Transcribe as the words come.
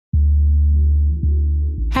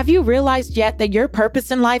Have you realized yet that your purpose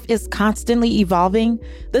in life is constantly evolving?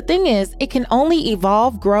 The thing is, it can only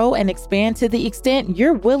evolve, grow, and expand to the extent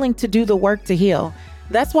you're willing to do the work to heal.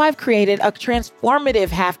 That's why I've created a transformative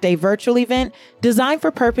half-day virtual event designed for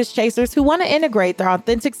purpose chasers who want to integrate their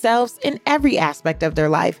authentic selves in every aspect of their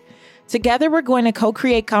life. Together, we're going to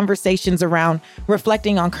co-create conversations around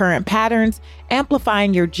reflecting on current patterns,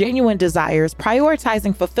 amplifying your genuine desires,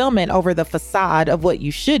 prioritizing fulfillment over the facade of what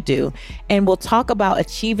you should do, and we'll talk about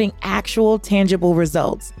achieving actual tangible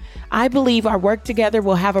results. I believe our work together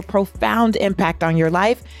will have a profound impact on your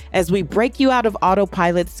life as we break you out of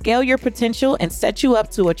autopilot, scale your potential, and set you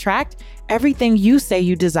up to attract everything you say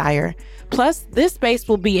you desire. Plus, this space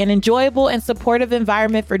will be an enjoyable and supportive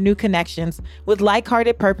environment for new connections with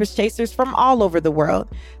like-hearted purpose chasers from all over the world.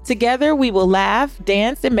 Together, we will laugh,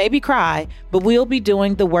 dance, and maybe cry, but we'll be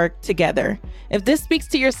doing the work together. If this speaks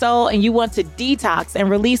to your soul and you want to detox and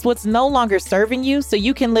release what's no longer serving you so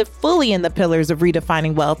you can live fully in the pillars of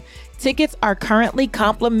redefining wealth, tickets are currently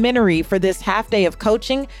complimentary for this half day of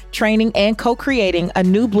coaching, training, and co-creating a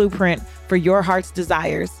new blueprint for your heart's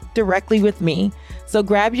desires directly with me. So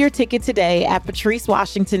grab your ticket today at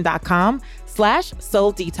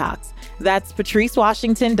patricewashington.com/soul detox. That's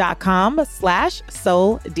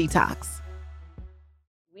patricewashington.com/soul detox.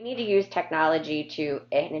 We need to use technology to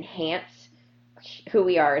enhance who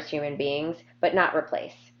we are as human beings, but not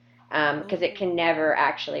replace, because it can never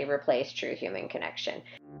actually replace true human connection.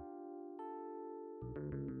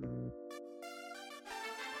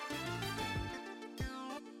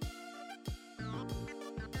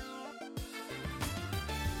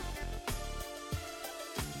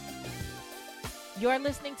 You're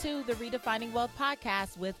listening to the Redefining Wealth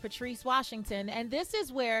podcast with Patrice Washington, and this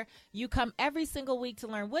is where you come every single week to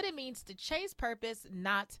learn what it means to chase purpose,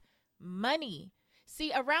 not money.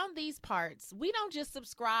 See, around these parts, we don't just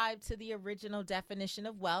subscribe to the original definition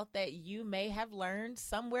of wealth that you may have learned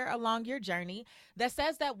somewhere along your journey that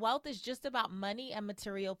says that wealth is just about money and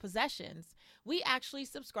material possessions. We actually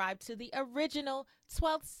subscribe to the original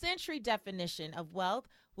 12th century definition of wealth,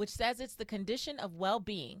 which says it's the condition of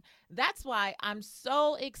well-being. That's why I'm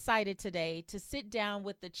so excited today to sit down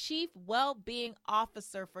with the Chief Well-Being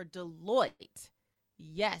Officer for Deloitte.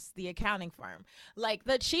 Yes, the accounting firm. Like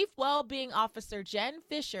the Chief Well-Being Officer, Jen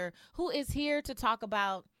Fisher, who is here to talk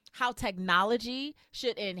about how technology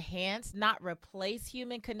should enhance, not replace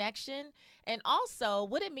human connection, and also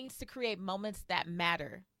what it means to create moments that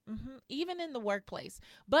matter. Even in the workplace.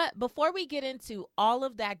 But before we get into all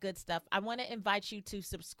of that good stuff, I want to invite you to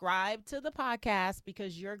subscribe to the podcast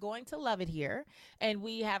because you're going to love it here. And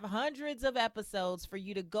we have hundreds of episodes for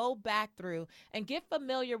you to go back through and get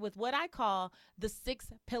familiar with what I call the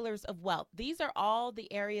 6 pillars of wealth. These are all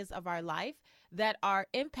the areas of our life that are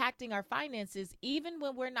impacting our finances, even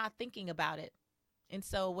when we're not thinking about it. And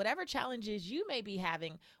so whatever challenges you may be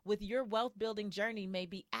having with your wealth building journey may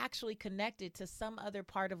be actually connected to some other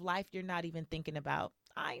part of life you're not even thinking about.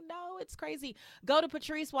 I know, it's crazy. Go to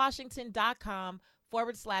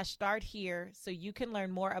patricewashington.com/start here so you can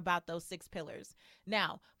learn more about those 6 pillars.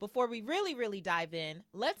 Now, before we really dive in,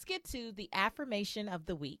 let's get to the affirmation of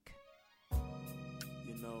the week.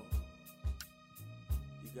 You know,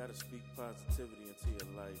 you got to speak positivity into your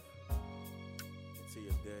life, into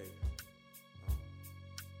your day.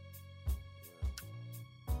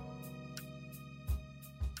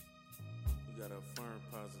 You gotta affirm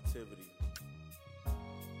positivity.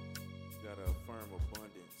 You gotta affirm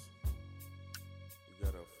abundance. You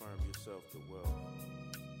gotta affirm yourself to wealth.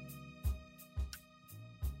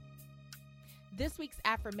 This week's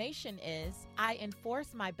affirmation is, I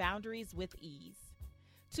enforce my boundaries with ease.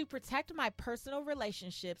 To protect my personal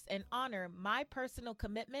relationships and honor my personal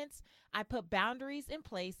commitments, I put boundaries in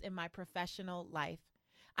place in my professional life.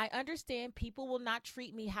 I understand people will not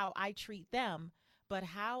treat me how I treat them, but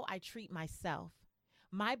how I treat myself.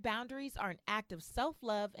 My boundaries are an act of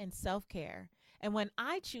self-love and self-care. And when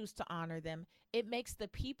I choose to honor them, it makes the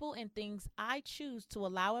people and things I choose to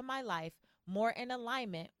allow in my life more in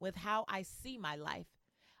alignment with how I see my life.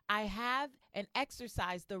 I have and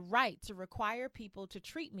exercise the right to require people to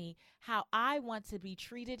treat me how I want to be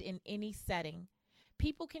treated in any setting.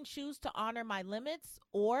 People can choose to honor my limits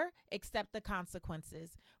or accept the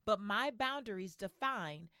consequences, but my boundaries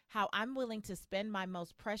define how I'm willing to spend my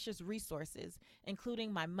most precious resources,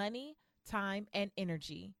 including my money, time, and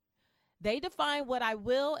energy. They define what I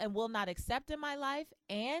will and will not accept in my life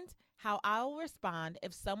and how I will respond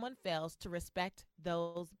if someone fails to respect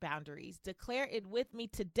those boundaries. Declare it with me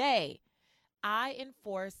today. I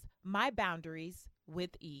enforce my boundaries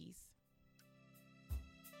with ease.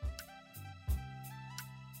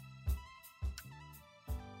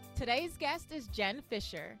 Today's guest is Jen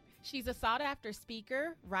Fisher. She's a sought-after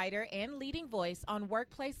speaker, writer, and leading voice on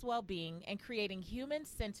workplace well-being and creating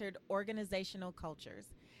human-centered organizational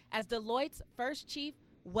cultures. As Deloitte's first chief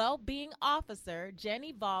well-being officer, Jen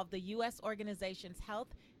evolved the U.S. organization's health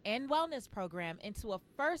and wellness program into a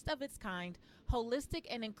first-of-its-kind, holistic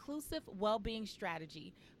and inclusive well-being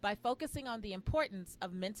strategy by focusing on the importance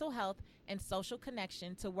of mental health and social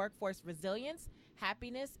connection to workforce resilience,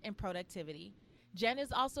 happiness, and productivity. Jen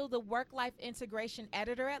is also the Work-Life Integration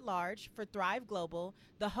Editor-at-Large for Thrive Global,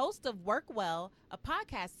 the host of Work Well, a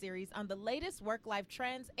podcast series on the latest work-life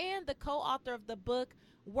trends, and the co-author of the book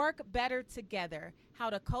Work Better Together, How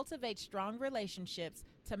to Cultivate Strong Relationships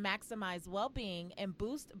to Maximize Well-Being and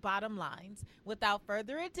Boost Bottom Lines. Without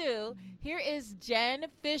further ado, here is Jen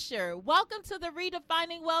Fisher. Welcome to the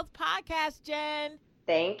Redefining Wealth podcast, Jen.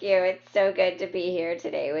 Thank you. It's so good to be here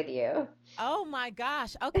today with you. Oh my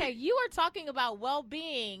gosh. Okay, you are talking about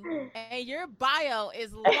well-being and your bio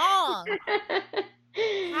is long.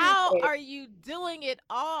 How are you doing it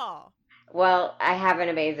all? Well, I have an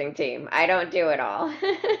amazing team. I don't do it all.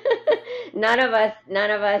 None of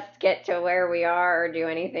us get to where we are or do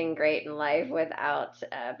anything great in life without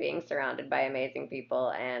being surrounded by amazing people,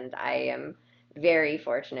 and I am very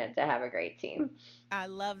fortunate to have a great team. I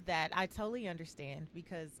love that. I totally understand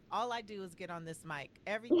because all I do is get on this mic.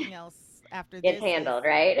 Everything else after It's this handled,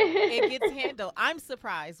 right? it gets handled. I'm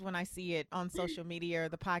surprised when I see it on social media or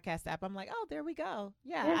the podcast app. I'm like, oh, there we go.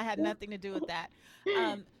 Yeah, I had nothing to do with that.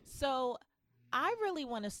 So I really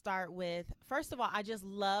want to start with, first of all, I just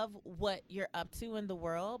love what you're up to in the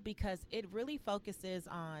world because it really focuses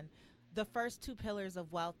on the first two pillars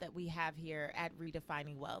of wealth that we have here at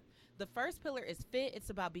Redefining Wealth. The first pillar is fit. It's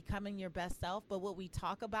about becoming your best self. But what we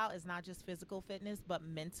talk about is not just physical fitness, but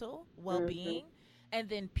mental well-being. And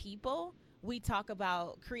then people, we talk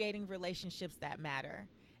about creating relationships that matter.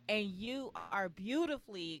 And you are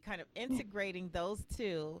beautifully kind of integrating those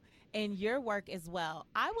two in your work as well.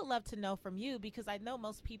 I would love to know from you because I know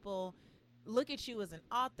most people look at you as an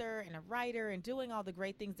author and a writer and doing all the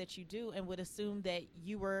great things that you do and would assume that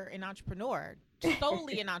you were an entrepreneur,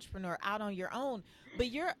 solely an entrepreneur out on your own. But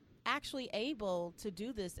you're actually able to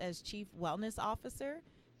do this as chief wellness officer.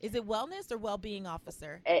 Is it wellness or well-being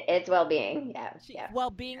officer? It's well-being. Yeah.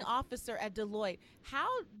 Well-being officer at Deloitte. How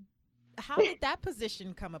did that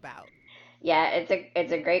position come about? Yeah,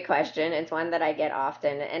 it's a great question. It's one that I get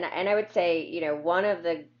often. And I would say, one of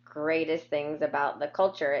the greatest things about the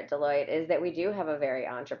culture at Deloitte is that we do have a very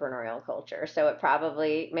entrepreneurial culture. So it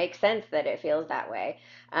probably makes sense that it feels that way.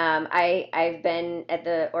 I've been at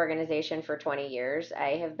the organization for 20 years.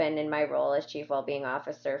 I have been in my role as Chief Wellbeing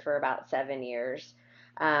Officer for about 7 years.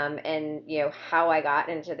 And how I got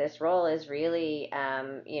into this role is really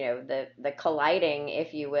the colliding,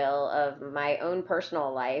 if you will, of my own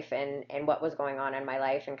personal life and what was going on in my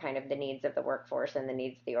life and kind of the needs of the workforce and the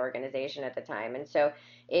needs of the organization at the time. And so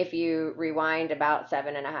if you rewind about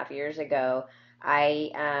 7.5 years ago,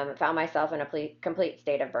 I found myself in a complete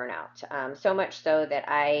state of burnout. So much so that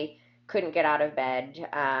I couldn't get out of bed,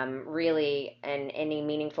 really in any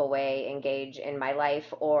meaningful way engage in my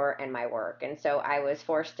life or in my work. And so I was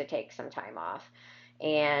forced to take some time off.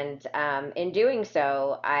 And in doing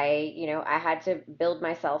so, I had to build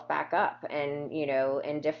myself back up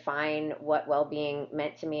and define what well-being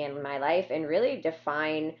meant to me in my life and really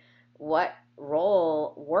define what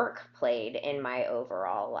role work played in my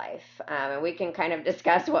overall life. And we can kind of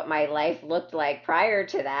discuss what my life looked like prior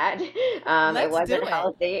to that. It wasn't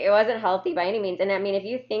healthy. It wasn't healthy by any means. And I mean, if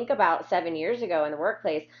you think about 7 years ago in the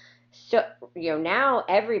workplace, so, now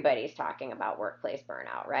everybody's talking about workplace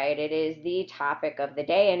burnout, right? It is the topic of the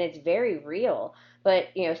day and it's very real. But,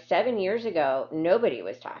 7 years ago, nobody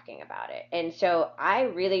was talking about it. And so I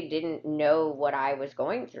really didn't know what I was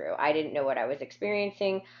going through. I didn't know what I was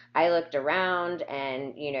experiencing. I looked around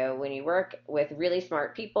and, when you work with really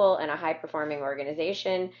smart people in a high performing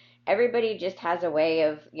organization, everybody just has a way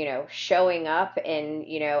of, showing up and,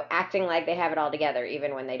 acting like they have it all together,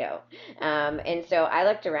 even when they don't. And so I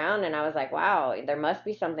looked around and I was like, wow, there must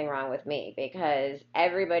be something wrong with me because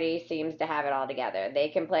everybody seems to have it all together. They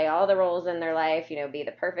can play all the roles in their life, be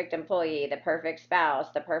the perfect employee, the perfect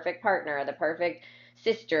spouse, the perfect partner, the perfect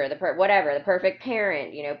sister, whatever, the perfect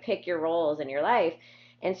parent, pick your roles in your life.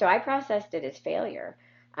 And so I processed it as failure.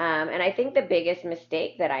 And I think the biggest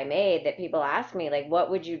mistake that I made that people ask me, like,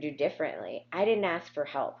 what would you do differently? I didn't ask for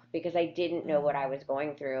help because I didn't know what I was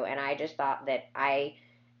going through. And I just thought that I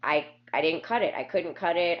I didn't cut it. I couldn't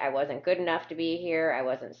cut it. I wasn't good enough to be here. I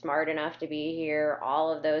wasn't smart enough to be here.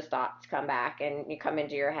 All of those thoughts come back and you come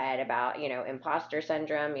into your head about, imposter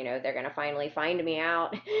syndrome. They're going to finally find me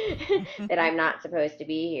out that I'm not supposed to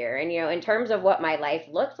be here. And, in terms of what my life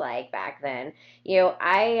looked like back then,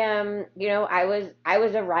 I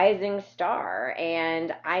was a rising star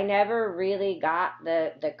and I never really got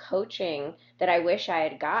the coaching that I wish I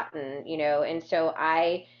had gotten, and so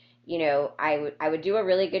I would do a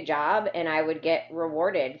really good job and I would get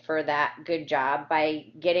rewarded for that good job by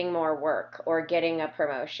getting more work or getting a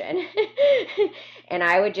promotion. And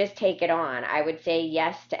I would just take it on. I would say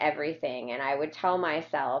yes to everything and I would tell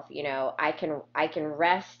myself, I can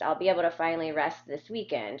rest. I'll be able to finally rest this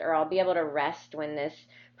weekend or I'll be able to rest when this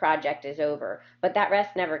project is over. But that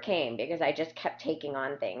rest never came because I just kept taking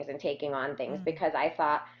on things and taking on things because I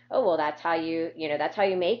thought, oh, well, that's how you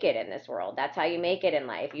make it in this world. That's how you make it in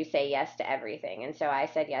life. You say yes to everything. And so I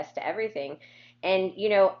said yes to everything. And,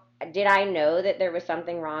 did I know that there was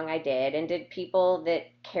something wrong? I did. And did people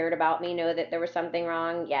that cared about me know that there was something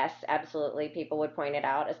wrong? Yes, absolutely. People would point it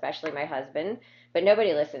out, especially my husband. But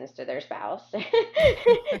nobody listens to their spouse.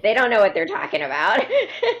 They don't know what they're talking about.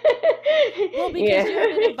 Well, because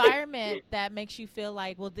you're in an environment that makes you feel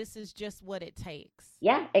like, well, this is just what it takes.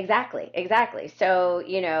 Yeah, exactly. So,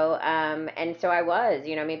 and so I was,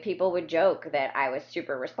 people would joke that I was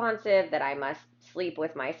super responsive, that I must sleep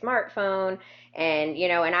with my smartphone and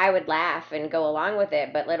I would laugh and go along with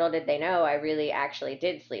it, but little did they know I really actually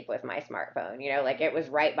did sleep with my smartphone, like it was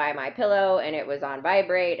right by my pillow and it was on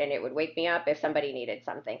vibrate and it would wake me up if somebody needed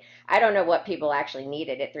something. I don't know what people actually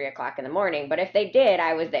needed at 3 o'clock in the morning, but if they did,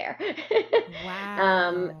 I was there.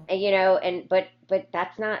 Wow. But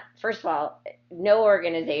that's not, first of all, no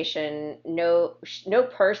organization, no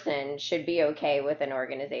person should be okay with an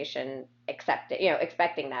organization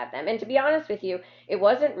expecting that of them. And to be honest with you, it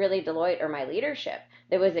wasn't really Deloitte or my leadership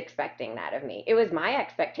that was expecting that of me. It was my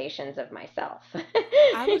expectations of myself.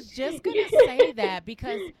 I was just going to say that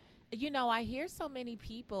because, I hear so many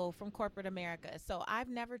people from corporate America. So I've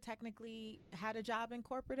never technically had a job in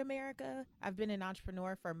corporate America. I've been an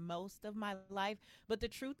entrepreneur for most of my life. But the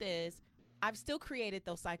truth is, I've still created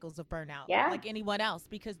those cycles of burnout like anyone else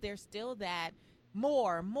because there's still that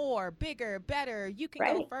more, bigger, better. You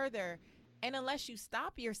can go further. And unless you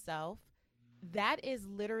stop yourself, that is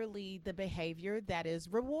literally the behavior that is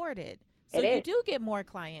rewarded. So you do get more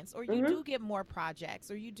clients or you do get more projects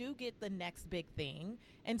or you do get the next big thing.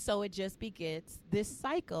 And so it just begets this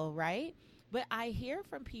cycle, right? But I hear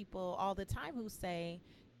from people all the time who say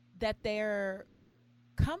that their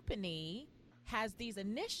company has these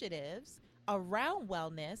initiatives around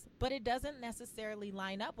wellness, but it doesn't necessarily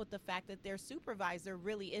line up with the fact that their supervisor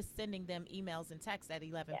really is sending them emails and texts at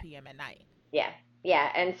 11 p.m. at night. Yeah.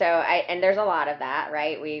 And so and there's a lot of that,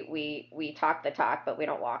 right? We talk the talk, but we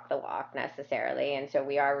don't walk the walk necessarily. And so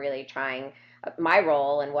we are really trying my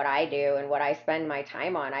role and what I do and what I spend my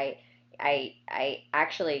time on. I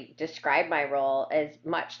actually describe my role as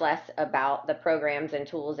much less about the programs and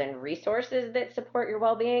tools and resources that support your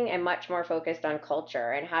well-being and much more focused on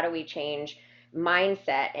culture and how do we change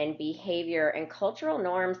mindset and behavior and cultural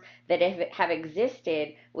norms that have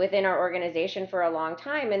existed within our organization for a long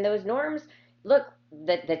time. And those norms, look,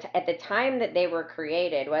 at the time that they were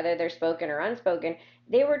created, whether they're spoken or unspoken,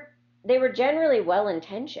 they were generally well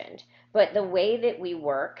intentioned. But the way that we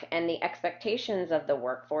work and the expectations of the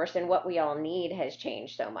workforce and what we all need has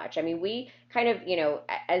changed so much. I mean, we kind of,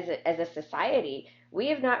 as a society, we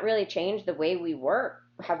have not really changed the way we work,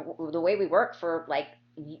 for like,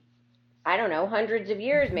 I don't know, hundreds of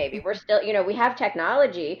years maybe. We're still, we have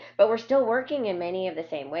technology, but we're still working in many of the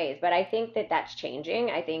same ways. But I think that that's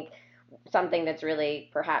changing. I think something that's really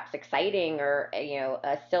perhaps exciting or,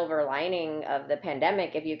 a silver lining of the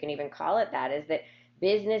pandemic, if you can even call it that, is that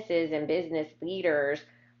businesses and business leaders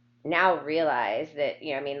now realize that,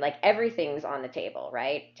 like everything's on the table,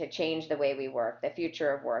 right? To change the way we work, the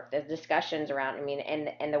future of work, the discussions around,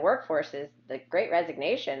 and the workforce is the great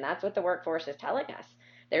resignation. That's what the workforce is telling us.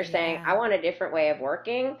 They're saying, I want a different way of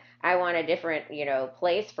working. I want a different,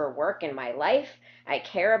 place for work in my life. I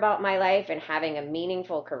care about my life and having a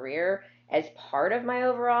meaningful career as part of my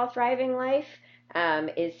overall thriving life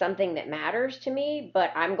is something that matters to me,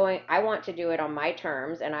 but I want to do it on my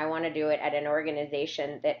terms and I want to do it at an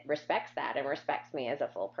organization that respects that and respects me as a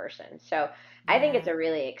full person. So I think it's a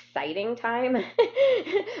really exciting time.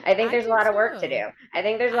 I think there's a lot of work to do. I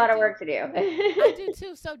do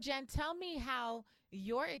too. So Jen, tell me how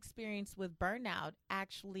your experience with burnout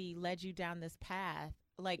actually led you down this path.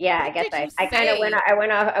 Like, I guess I kind of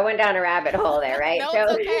went down a rabbit hole there, right? No,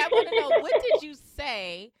 it's okay. I want to know, what did you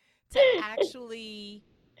say to actually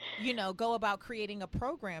go about creating a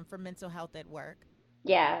program for mental health at work?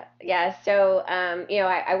 Yeah, yeah. So,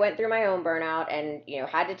 I went through my own burnout and,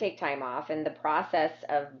 had to take time off. And the process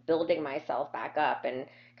of building myself back up and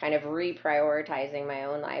kind of reprioritizing my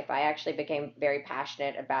own life, I actually became very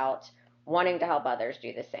passionate about wanting to help others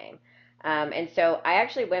do the same. And so I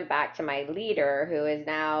actually went back to my leader, who is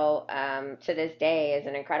now, to this day, is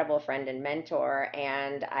an incredible friend and mentor.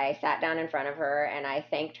 And I sat down in front of her and I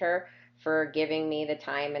thanked her for giving me the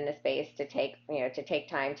time and the space to take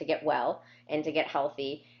time to get well and to get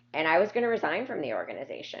healthy. And I was going to resign from the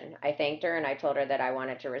organization. I thanked her and I told her that I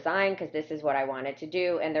wanted to resign because this is what I wanted to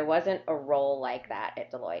do. And there wasn't a role like that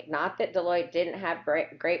at Deloitte. Not that Deloitte didn't have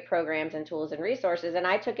great programs and tools and resources, and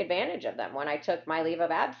I took advantage of them when I took my leave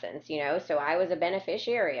of absence, so I was a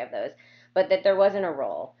beneficiary of those, but that there wasn't a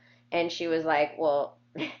role. And she was like, well,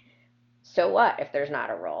 so what if there's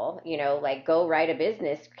not a role? Like, go write a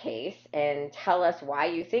business case and tell us why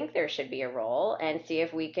you think there should be a role and see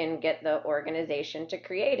if we can get the organization to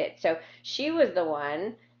create it. So she was the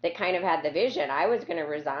one that kind of had the vision. I was going to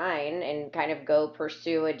resign and kind of go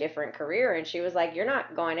pursue a different career. And she was like, you're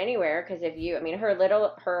not going anywhere because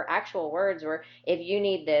her actual words were, if you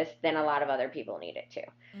need this, then a lot of other people need it too.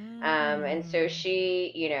 And so Mm.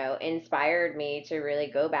 she, inspired me to really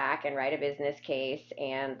go back and write a business case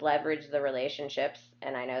and leverage the relationships.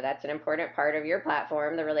 And I know that's an important part of your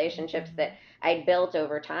platform, the relationships that Mhm. I'd built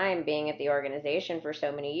over time being at the organization for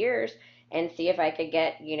so many years, and see if I could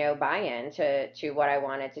get, buy-in to what I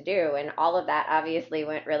wanted to do. And all of that obviously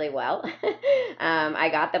went really well. I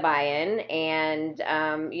got the buy-in and,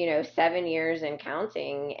 7 years and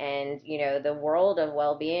counting. And, the world of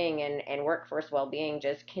well-being and workforce well-being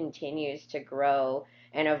just continues to grow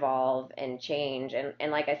and evolve and change.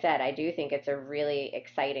 And like I said, I do think it's a really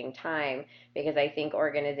exciting time because I think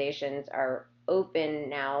organizations are open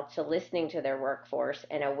now to listening to their workforce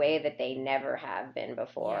in a way that they never have been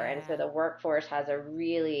before. And so Yeah. the workforce has a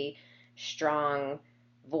really strong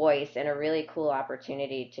voice and a really cool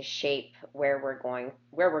opportunity to shape where we're going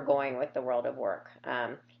with the world of work.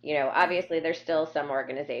 Obviously there's still some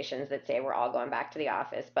organizations that say we're all going back to the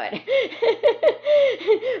office, but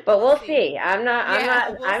but We'll we'll see. see. I'm Yeah,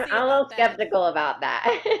 not we'll I'm, see I'm a about little that. skeptical about that.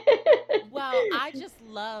 Well, I just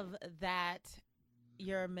love that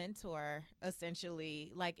your mentor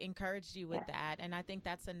essentially like encouraged you with Yeah, that, and I think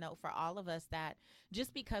that's a note for all of us, that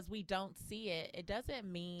just because we don't see it, it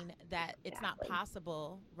doesn't mean that it's not exactly.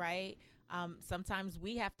 possible, right? Sometimes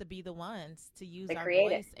we have to be the ones to use To our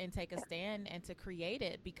create it. voice and take a stand and to create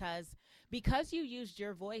it, because you used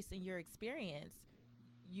your voice and your experience,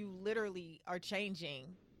 you literally are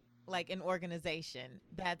changing like an organization.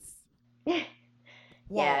 That's Yeah.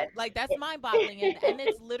 whoa, like that's mind-boggling, and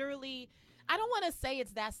it's literally, I don't want to say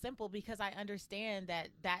it's that simple because I understand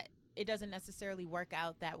that it doesn't necessarily work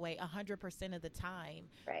out that way 100% of the time,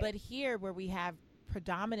 Right. but here where we have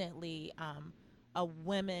predominantly a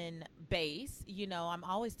women base, I'm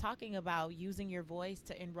always talking about using your voice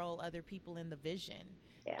to enroll other people in the vision.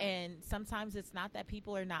 Yeah. And sometimes it's not that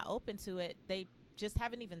people are not open to it, they just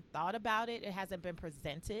haven't even thought about it, it hasn't been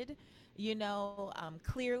presented,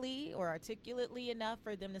 clearly or articulately enough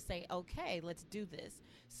for them to say, okay, let's do this.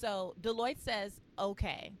 So Deloitte says,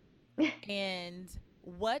 okay. And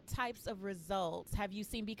what types of results have you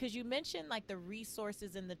seen? Because you mentioned like the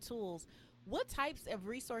resources and the tools. What types of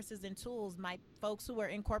resources and tools might folks who are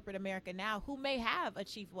in corporate America now, who may have a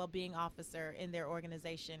chief well-being officer in their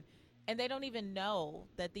organization, and they don't even know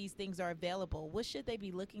that these things are available, what should they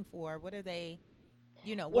be looking for? What are they,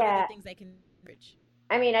 what are the Yeah. things they can reach?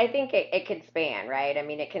 I mean, I think it could span, right? I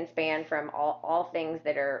mean, it can span from all things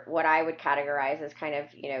that are what I would categorize as kind of,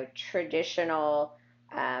 traditional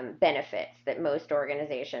benefits that most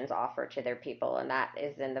organizations offer to their people. And that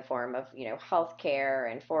is in the form of,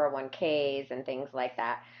 healthcare and 401ks and things like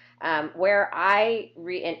that. Where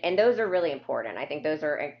and those are really important. I think those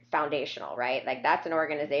are foundational, right? Like that's an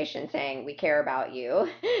organization saying we care about you,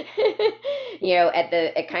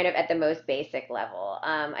 at the most basic level.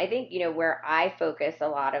 I think, where I focus a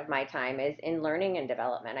lot of my time is in learning and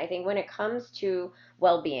development. I think when it comes to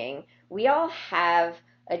well-being, we all have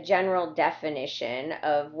a general definition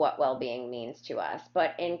of what well-being means to us.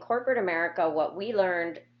 But in corporate America, what we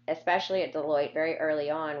learned, especially at Deloitte very early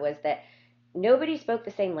on, was that nobody spoke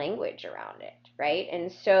the same language around it, right? And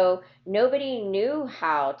so nobody knew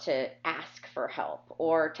how to ask for help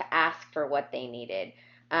or to ask for what they needed,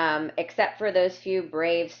 except for those few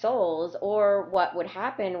brave souls. Or what would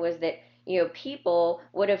happen was that people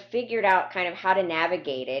would have figured out kind of how to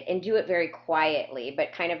navigate it and do it very quietly,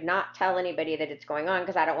 but kind of not tell anybody that it's going on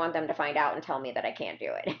because I don't want them to find out and tell me that I can't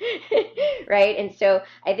do it. Right. And so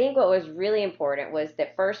I think what was really important was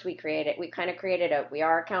that first we kind of created we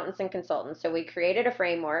are accountants and consultants. So we created a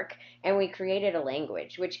framework and we created a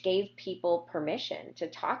language which gave people permission to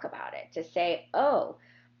talk about it, to say, oh,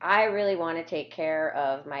 I really want to take care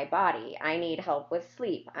of my body. I need help with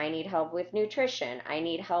sleep. I need help with nutrition. I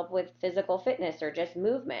need help with physical fitness or just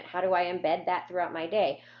movement. How do I embed that throughout my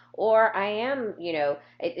day? Or I am,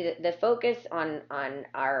 the focus on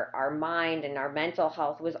our mind and our mental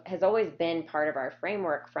health has always been part of our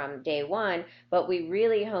framework from day one, but we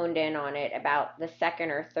really honed in on it about the second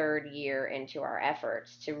or third year into our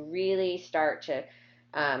efforts to really start to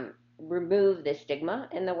remove the stigma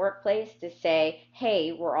in the workplace, to say,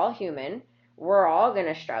 hey, we're all human. We're all going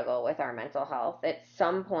to struggle with our mental health at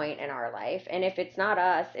some point in our life. And if it's not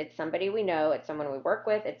us, it's somebody we know, it's someone we work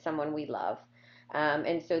with, it's someone we love.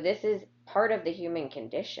 And so this is part of the human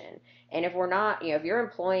condition. And if we're not, if you're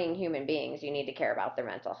employing human beings, you need to care about their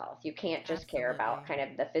mental health. You can't just care about kind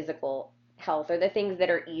of the physical health or the things that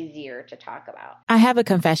are easier to talk about. I have a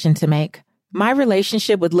confession to make. My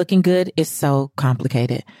relationship with looking good is so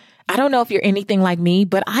complicated. I don't know if you're anything like me,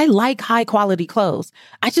 but I like high quality clothes.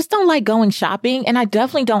 I just don't like going shopping, and I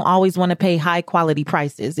definitely don't always want to pay high quality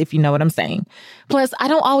prices, if you know what I'm saying. Plus, I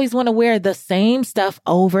don't always want to wear the same stuff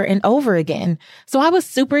over and over again. So I was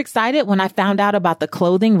super excited when I found out about the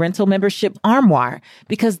clothing rental membership Armoire,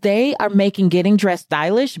 because they are making getting dressed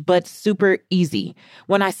stylish, but super easy.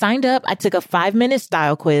 When I signed up, I took a 5-minute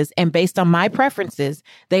style quiz, and based on my preferences,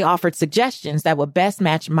 they offered suggestions that would best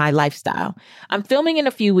match my lifestyle. I'm filming in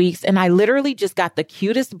a few weeks, and I literally just got the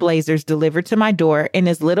cutest blazers delivered to my door in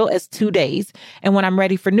as little as 2 days. And when I'm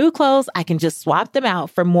ready for new clothes, I can just swap them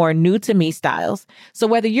out for more new to me styles. So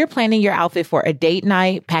whether you're planning your outfit for a date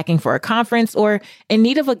night, packing for a conference, or in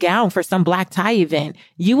need of a gown for some black tie event,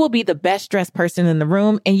 you will be the best dressed person in the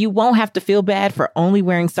room, and you won't have to feel bad for only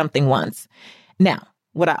wearing something once. Now,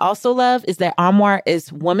 what I also love is that Armoire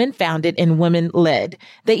is women-founded and women-led.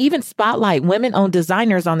 They even spotlight women-owned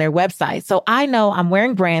designers on their website, so I know I'm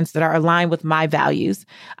wearing brands that are aligned with my values.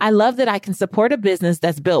 I love that I can support a business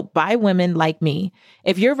that's built by women like me.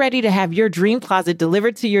 If you're ready to have your dream closet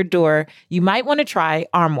delivered to your door, you might want to try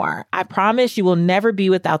Armoire. I promise you will never be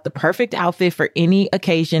without the perfect outfit for any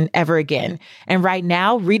occasion ever again. And right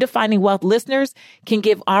now, Redefining Wealth listeners can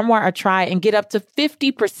give Armoire a try and get up to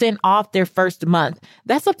 50% off their first month.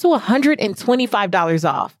 That's up to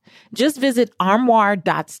 $125 off. Just visit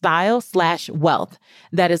armoire.style/wealth.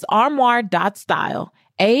 That is armoire.style,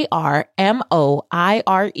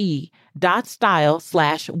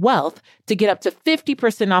 ARMOIRE.style/wealth to get up to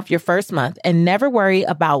 50% off your first month and never worry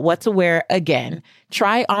about what to wear again.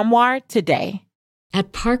 Try Armoire today.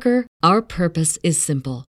 At Parker, our purpose is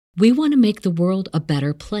simple. We want to make the world a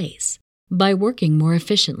better place by working more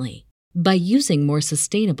efficiently, by using more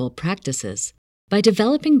sustainable practices. By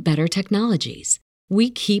developing better technologies, we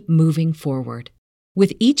keep moving forward.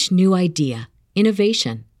 With each new idea,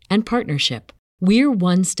 innovation, and partnership, we're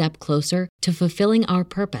one step closer to fulfilling our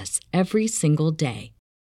purpose every single day.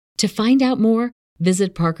 To find out more,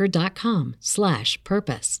 visit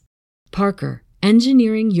parker.com/purpose. Parker,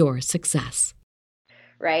 engineering your success.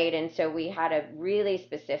 Right. And so we had a really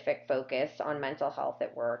specific focus on mental health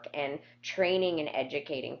at work and training and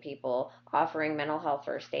educating people, offering mental health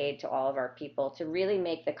first aid to all of our people to really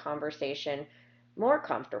make the conversation more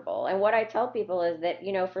comfortable. And what I tell people is that,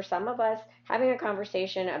 for some of us, having a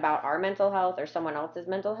conversation about our mental health or someone else's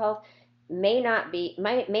mental health may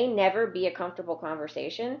never be a comfortable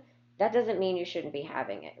conversation. That doesn't mean you shouldn't be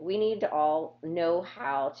having it. We need to all know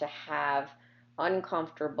how to have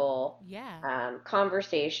uncomfortable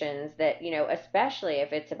conversations that, especially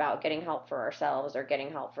if it's about getting help for ourselves or getting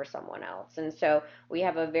help for someone else. And so we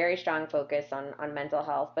have a very strong focus on mental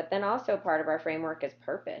health, but then also part of our framework is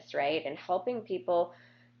purpose, right? And helping people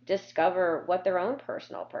discover what their own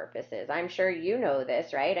personal purpose is. I'm sure you know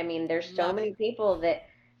this, right? I mean, there's so many people that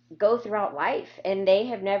go throughout life and they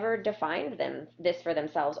have never defined this for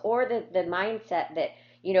themselves, or the mindset that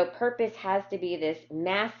purpose has to be this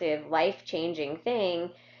massive life-changing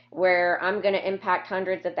thing where I'm going to impact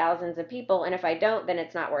hundreds of thousands of people, and if I don't, then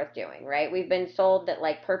it's not worth doing, right? We've been sold that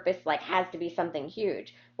purpose has to be something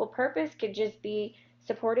huge. Well, purpose could just be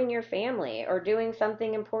supporting your family or doing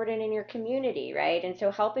something important in your community, right? And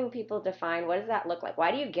so helping people define, what does that look like?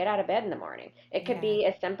 Why do you get out of bed in the morning? It could be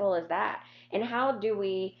as simple as that. And how do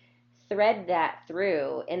we thread that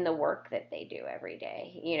through in the work that they do every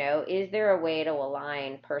day? Is there a way to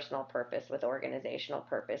align personal purpose with organizational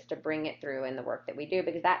purpose to bring it through in the work that we do?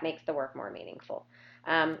 Because that makes the work more meaningful.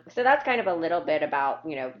 So that's kind of a little bit about,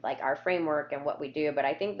 like our framework and what we do. But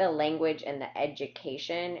I think the language and the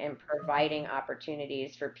education and providing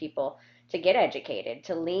opportunities for people to get educated,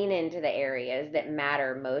 to lean into the areas that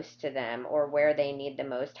matter most to them or where they need the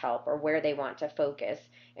most help or where they want to focus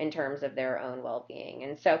in terms of their own well-being.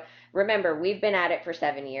 And so remember, we've been at it for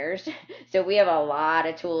 7 years, so we have a lot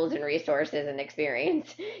of tools and resources and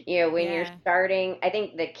experience. When you're starting, I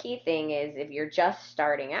think the key thing is if you're just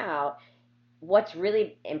starting out, what's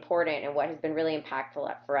really important and what has been really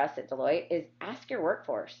impactful for us at Deloitte is ask your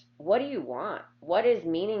workforce, what do you want? What is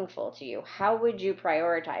meaningful to you? How would you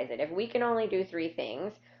prioritize it? If we can only do 3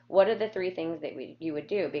 things, what are the 3 things that you would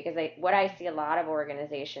do? Because what I see a lot of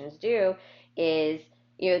organizations do is,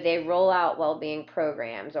 they roll out well-being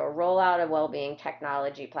programs or roll out a well-being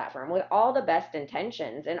technology platform with all the best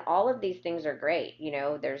intentions, and all of these things are great.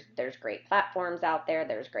 There's great platforms out there,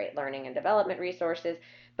 there's great learning and development resources,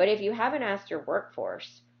 but if you haven't asked your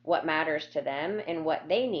workforce what matters to them and what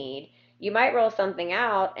they need, you might roll something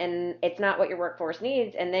out and it's not what your workforce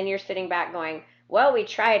needs, and then you're sitting back going, well, we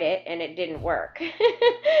tried it and it didn't work.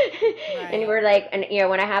 Right. And we're like, and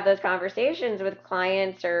when I have those conversations with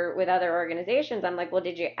clients or with other organizations, I'm like, well,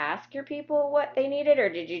 did you ask your people what they needed, or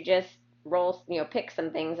did you just pick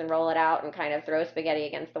some things and roll it out and kind of throw spaghetti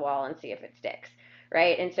against the wall and see if it sticks?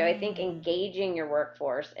 Right. And so I think engaging your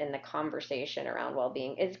workforce in the conversation around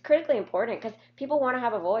well-being is critically important, because people want to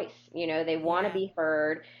have a voice. They want to be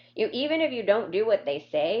heard. Even if you don't do what they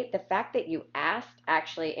say, the fact that you asked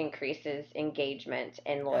actually increases engagement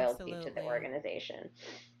and loyalty to the organization.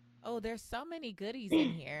 Oh, there's so many goodies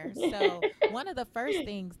in here. So one of the first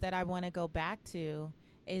things that I want to go back to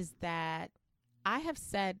is that I have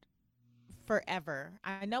said forever,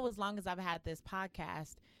 I know as long as I've had this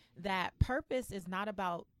podcast, that purpose is not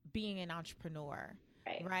about being an entrepreneur,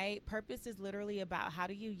 right? Purpose is literally about how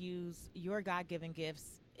do you use your God-given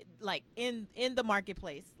gifts, like in the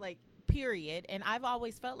marketplace, like period. And I've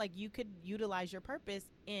always felt like you could utilize your purpose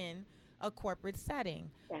in a corporate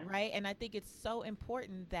setting, right? And I think it's so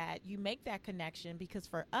important that you make that connection, because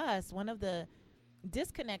for us, one of the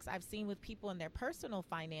disconnects I've seen with people in their personal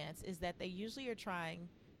finance is that they usually are trying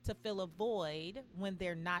to fill a void when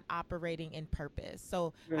they're not operating in purpose.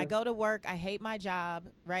 So I go to work, I hate my job,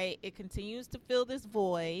 right? It continues to fill this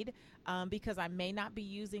void because I may not be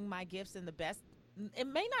using my gifts in the best. It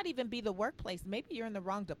may not even be the workplace. Maybe you're in the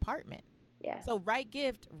wrong department. Yeah. So right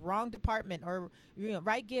gift, wrong department, or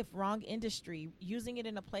right gift, wrong industry, using it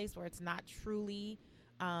in a place where it's not truly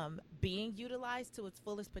being utilized to its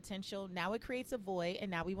fullest potential. Now it creates a void, and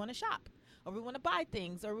now we want to shop, or we want to buy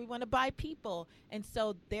things, or we want to buy people. And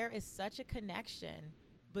so there is such a connection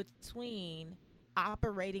between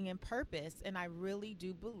operating in purpose. And I really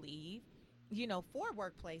do believe, for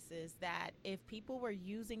workplaces, that if people were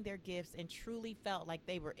using their gifts and truly felt like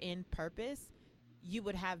they were in purpose, you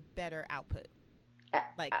would have better output.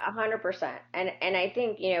 Like 100%. And I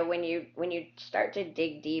think, when you start to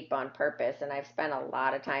dig deep on purpose, and I've spent a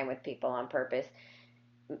lot of time with people on purpose,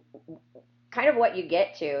 kind of what you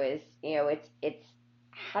get to is, it's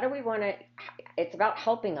how do we want to, it's about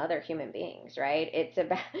helping other human beings, right?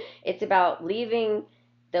 It's about leaving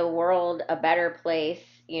the world a better place.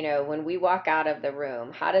 When we walk out of the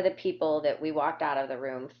room, how do the people that we walked out of the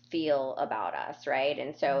room feel about us, right?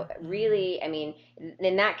 And so really,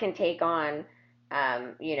 then that can take on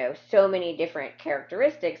so many different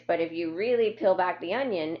characteristics, but if you really peel back the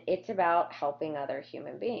onion, it's about helping other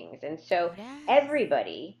human beings. And so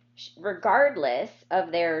everybody, regardless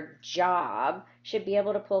of their job, should be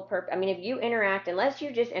able to pull purpose. If you interact, unless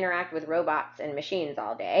you just interact with robots and machines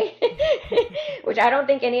all day, which I don't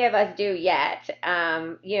think any of us do yet,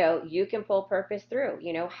 you can pull purpose through.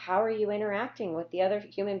 How are you interacting with the other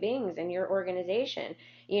human beings in your organization?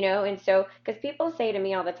 And so, because people say to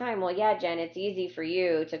me all the time, well, yeah, Jen, it's easy for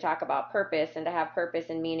you to talk about purpose and to have purpose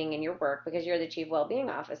and meaning in your work because you're the chief well-being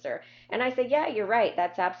officer. And I say, yeah, you're right.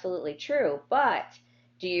 That's absolutely true. But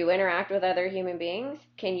do you interact with other human beings?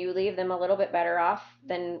 Can you leave them a little bit better off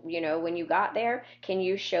than, when you got there? Can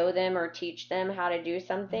you show them or teach them how to do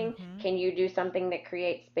something? Can you do something that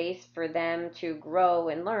creates space for them to grow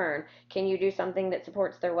and learn? Can you do something that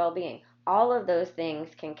supports their well-being? All of those things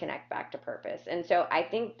can connect back to purpose. And so I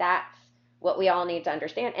think that's what we all need to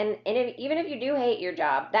understand. And even if you do hate your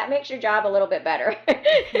job, that makes your job a little bit better.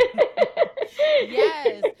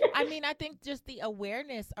 Yes. I think just the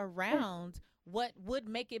awareness around what would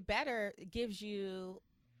make it better gives you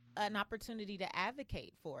an opportunity to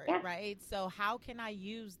advocate for it, Yeah. right? So how can I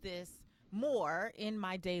use this more in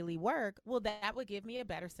my daily work? Well, that would give me a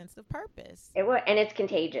better sense of purpose. It would, and it's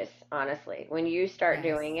contagious, honestly. When you start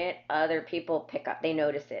doing Yes. it, other people pick up, they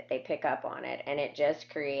notice it, they pick up on it, and it just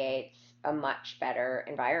creates a much better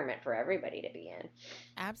environment for everybody to be in.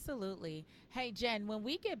 Absolutely. Hey, Jen, when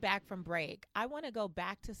we get back from break, I want to go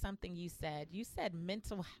back to something you said. You said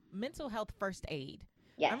mental health first aid.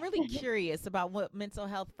 Yes. I'm really curious about what mental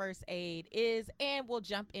health first aid is, and we'll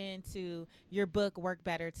jump into your book, Work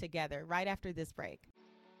Better Together, right after this break.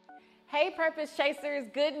 Hey, Purpose Chasers,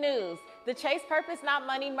 good news. The Chase Purpose Not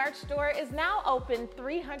Money merch store is now open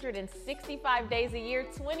 365 days a year,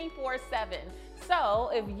 24/7. So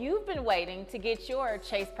if you've been waiting to get your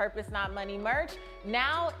Chase Purpose Not Money merch,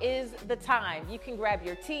 now is the time. You can grab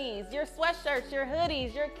your tees, your sweatshirts, your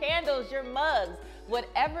hoodies, your candles, your mugs,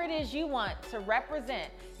 whatever it is you want to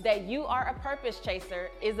represent that you are a purpose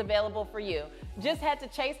chaser is available for you. Just head to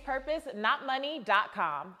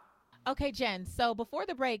chasepurposenotmoney.com. Okay, Jen. So before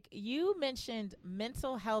the break, you mentioned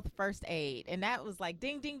mental health first aid, and that was like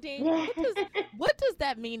ding, ding, ding. What does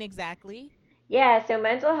that mean exactly? Yeah, so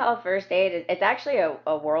mental health first aid is it's actually a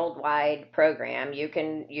worldwide program. You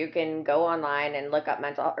can go online and look up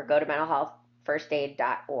mental or go to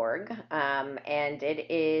mentalhealthfirstaid.org. And it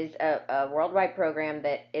is a worldwide program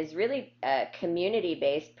that is really a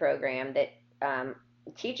community-based program that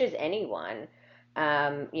teaches anyone.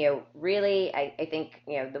 Really, I think,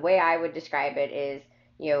 the way I would describe it is,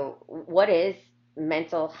 what is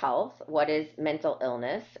mental health, what is mental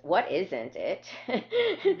illness, what isn't it,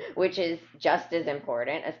 which is just as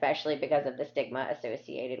important, especially because of the stigma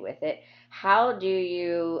associated with it. How do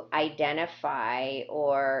you identify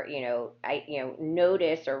or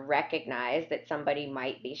notice or recognize that somebody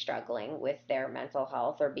might be struggling with their mental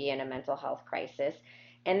health or be in a mental health crisis?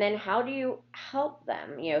 And then how do you help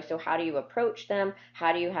them? So how do you approach them?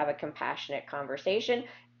 How do you have a compassionate conversation?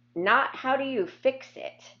 Not how do you fix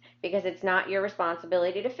it, because it's not your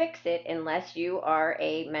responsibility to fix it unless you are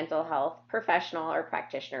a mental health professional or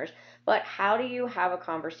practitioners. But how do you have a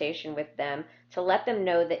conversation with them to let them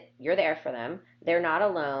know that you're there for them, they're not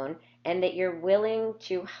alone, and that you're willing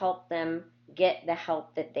to help them get the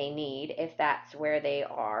help that they need if that's where they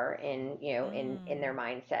are in their Mm.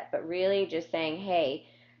 mindset. But really just saying, hey,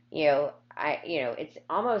 it's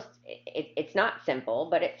almost it's not simple,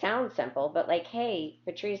 but it sounds simple. But like, hey,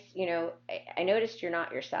 Patrice, I noticed you're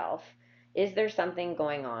not yourself. Is there something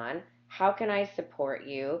going on? How can I support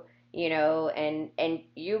you? And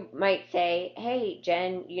you might say, hey,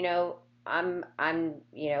 Jen, I'm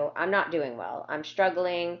not doing well. I'm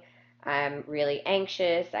struggling. I'm really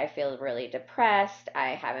anxious. I feel really depressed.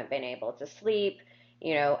 I haven't been able to sleep,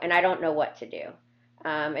 and I don't know what to do.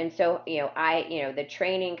 And so, the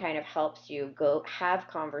training kind of helps you go have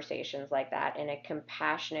conversations like that in a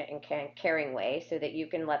compassionate and caring way so that you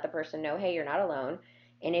can let the person know, hey, you're not alone.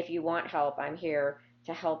 And if you want help, I'm here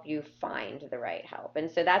to help you find the right help.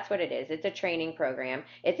 And so that's what it is. It's a training program.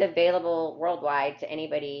 It's available worldwide to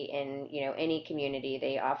anybody in, any community.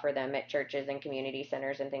 They offer them at churches and community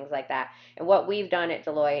centers and things like that. And what we've done at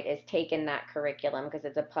Deloitte is taken that curriculum, because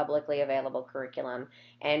it's a publicly available curriculum,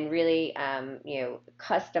 and really,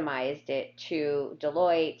 customized it to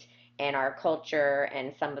Deloitte and our culture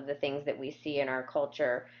and some of the things that we see in our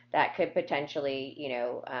culture that could potentially,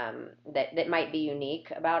 that might be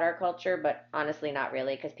unique about our culture, but honestly, not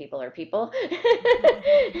really, because people are people.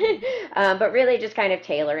 But really, just kind of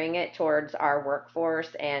tailoring it towards our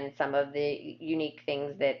workforce and some of the unique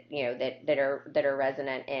things that that are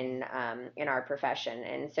resonant in our profession.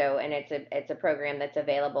 And it's a program that's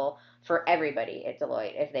available for everybody at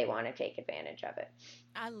Deloitte if they want to take advantage of it.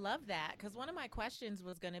 I love that because one of my questions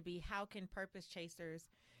was going to be how can purpose chasers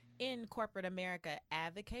in corporate America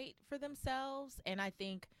advocate for themselves? And I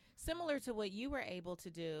think similar to what you were able to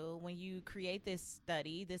do when you create this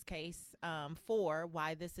study, this case for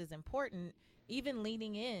why this is important, even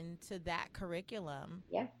leaning into that curriculum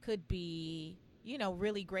Yeah, could be,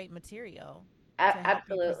 really great material to help you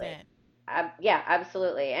absolutely. present. Yeah,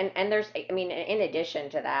 absolutely. And there's, I mean, in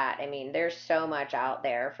addition to that, I mean, there's so much out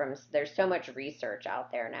there there's so much research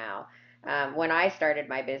out there now. When I started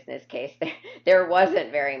my business case, there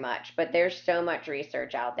wasn't very much, but there's so much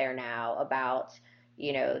research out there now about,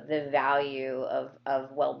 the value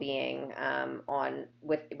of well-being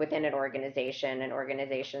within an organization and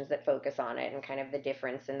organizations that focus on it, and kind of the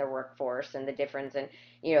difference in the workforce and the difference in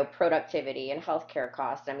productivity and healthcare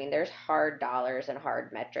costs. I mean, there's hard dollars and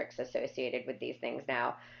hard metrics associated with these things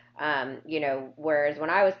now. Whereas when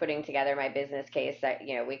I was putting together my business case, that,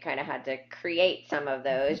 we kind of had to create some of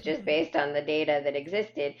those just based on the data that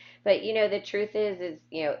existed. But, the truth is,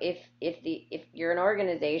 if you're an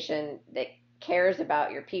organization that cares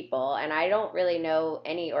about your people, and I don't really know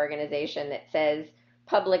any organization that says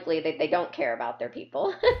publicly that they don't care about their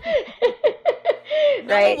people.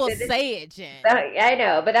 No Right? one will say it, Jen. I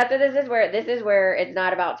know, but this is where it's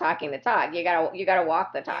not about talking the talk. You gotta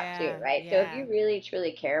walk the talk too, right? So if you really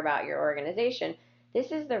truly care about your organization,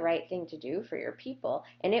 this is the right thing to do for your people,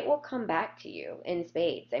 and it will come back to you in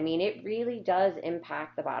spades. I mean, it really does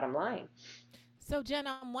impact the bottom line. So, Jen,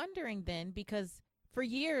 I'm wondering then, because for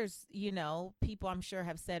years, people I'm sure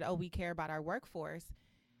have said, oh, we care about our workforce.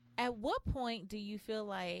 At what point do you feel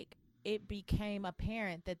like it became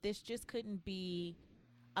apparent that this just couldn't be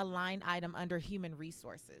a line item under human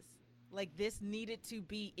resources? Like this needed to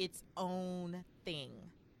be its own thing.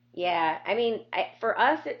 Yeah, I mean, for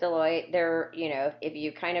us at Deloitte, if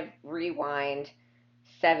you kind of rewind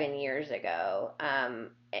 7 years ago, and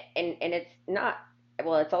it's not,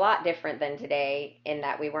 well, it's a lot different than today in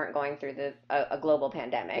that we weren't going through a global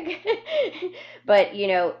pandemic, but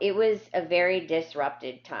it was a very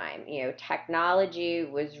disrupted time. Technology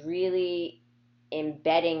was really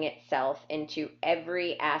embedding itself into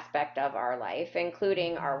every aspect of our life,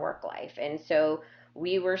 including our Mm-hmm. work life, and so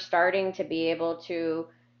we were starting to be able to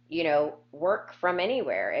work from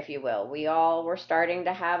anywhere, if you will. We all were starting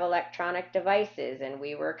to have electronic devices and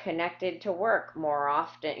we were connected to work more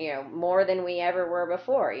often, more than we ever were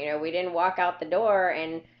before. We didn't walk out the door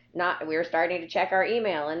and not, we were starting to check our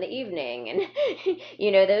email in the evening and,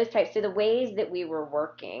 those types. So the ways that we were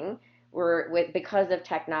working were because of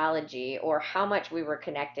technology, or how much we were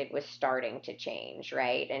connected was starting to change,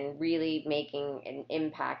 right? And really making an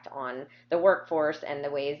impact on the workforce and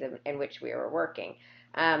the ways in which we were working.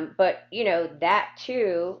 But that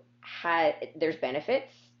too there's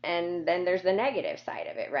benefits, and then there's the negative side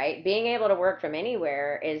of it, right? Being able to work from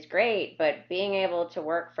anywhere is great, but being able to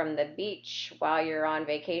work from the beach while you're on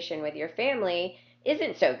vacation with your family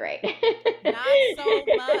isn't so great. Not so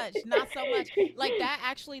much. Not so much. Like that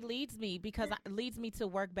actually leads me to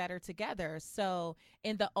Work Better Together. So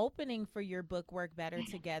in the opening for your book, Work Better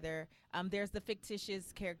Together, there's the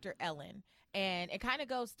fictitious character Ellen. And it kind of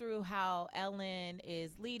goes through how Ellen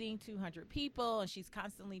is leading 200 people and she's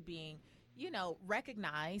constantly being,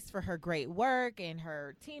 recognized for her great work, and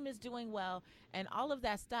her team is doing well and all of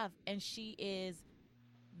that stuff. And she is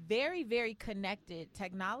very, very connected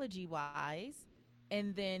technology wise,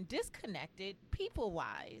 and then disconnected people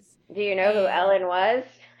wise. Do you know who And Ellen was?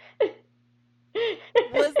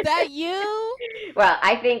 was that you? Well,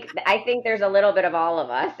 I think there's a little bit of all of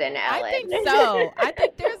us in I Ellen. think so. I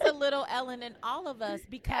think there's a little Ellen in all of us,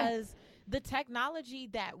 because the technology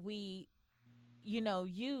that we,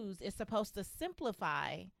 use is supposed to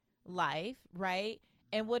simplify life, right?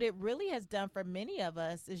 And what it really has done for many of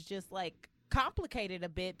us is just like complicated a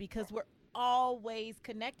bit, because we're always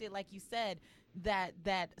connected, like you said, that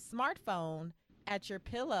smartphone at your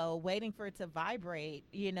pillow waiting for it to vibrate,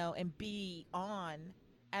 and be on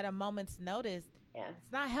at a moment's notice. Yeah.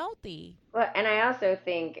 It's not healthy. Well, and I also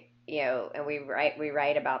think, and we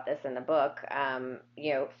write about this in the book.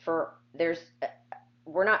 For there's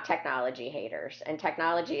we're not technology haters, and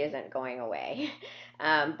technology isn't going away.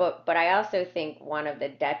 But I also think one of the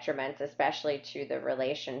detriments, especially to the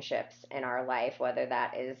relationships in our life, whether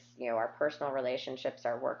that is our personal relationships,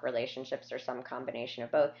 our work relationships, or some combination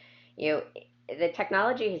of both, you know, the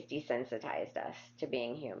technology has desensitized us to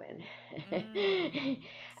being human. Mm. Say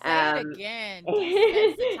it um, again.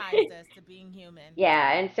 Desensitized us to being human.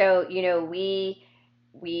 yeah, and so we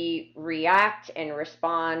react and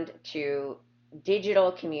respond to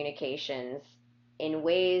digital communications in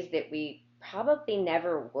ways that we probably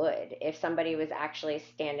never would if somebody was actually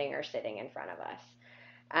standing or sitting in front of us.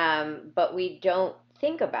 But we don't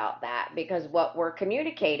think about that because what we're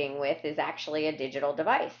communicating with is actually a digital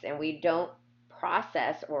device, and we don't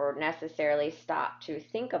process or necessarily stop to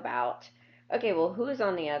think about, okay, well, who's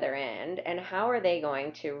on the other end and how are they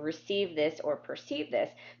going to receive this or perceive this?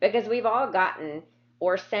 Because we've all gotten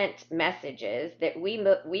or sent messages that we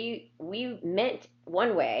meant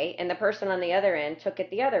one way and the person on the other end took it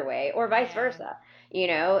the other way, or vice Yeah. versa.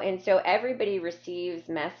 And so everybody receives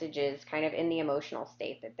messages kind of in the emotional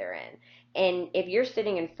state that they're in. And if you're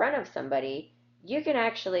sitting in front of somebody, you can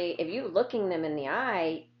actually, if you looking them in the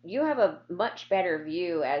eye, you have a much better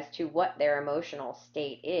view as to what their emotional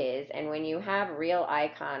state is. And when you have real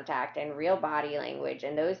eye contact and real body language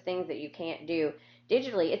and those things that you can't do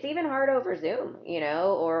digitally, it's even hard over Zoom,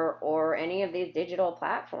 or any of these digital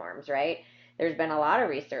platforms, right? there's been a lot of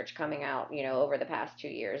research coming out, over the past 2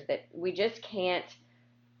 years that we just can't,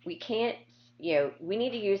 we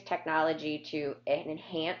need to use technology to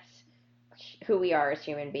enhance who we are as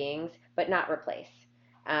human beings, but not replace.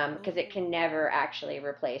 Because it can never actually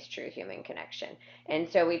replace true human connection. And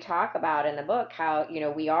so we talk about in the book how,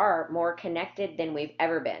 we are more connected than we've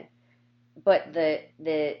ever been. But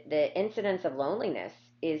the incidence of loneliness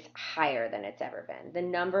is higher than it's ever been. The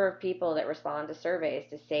number of people that respond to surveys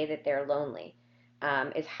to say that they're lonely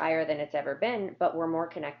is higher than it's ever been, but we're more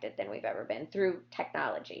connected than we've ever been through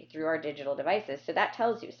technology, through our digital devices. So that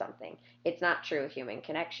tells you something. It's not true human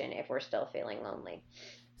connection if we're still feeling lonely.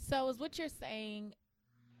 So is what you're saying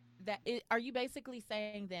are you basically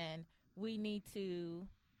saying then we need to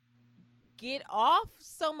get off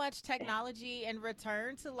so much technology and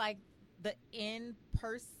return to like the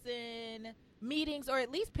in-person meetings, or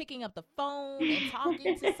at least picking up the phone and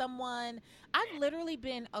talking to someone? I've literally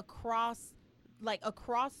been across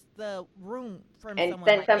the room from and someone,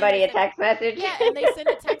 send like somebody a text message. yeah, and they send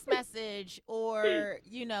a text message, or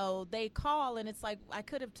they call, and it's like I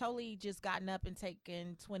could have totally just gotten up and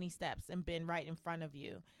taken 20 steps and been right in front of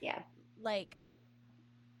you. Yeah. Like,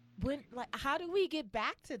 how do we get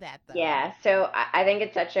back to that though? Yeah, so I think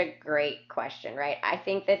it's such a great question, right? I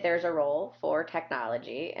think that there's a role for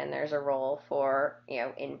technology and there's a role for,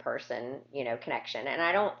 in-person, connection. And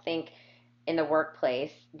I don't think in the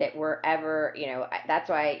workplace that we're ever, that's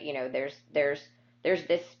why, there's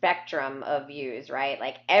this spectrum of views, right?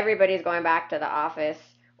 Like everybody's going back to the office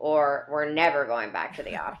or we're never going back to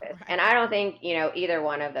the office. Right. And I don't think, either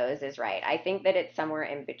one of those is right. I think that it's somewhere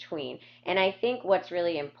in between. And I think what's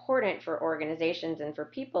really important for organizations and for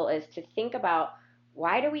people is to think about,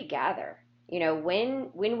 why do we gather? When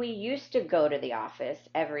we used to go to the office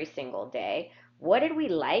every single day, what did we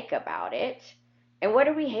like about it? And what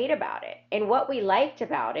do we hate about it? And what we liked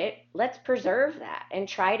about it, let's preserve that and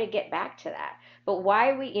try to get back to that. But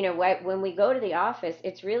when we go to the office,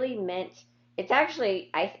 it's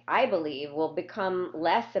actually, I believe, will become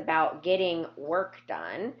less about getting work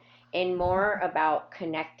done and more about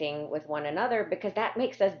connecting with one another, because that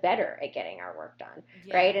makes us better at getting our work done,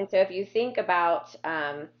 Yeah. right? And so if you think about,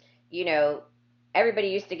 you know, everybody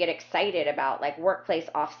used to get excited about like workplace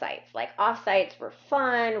offsites. Like offsites were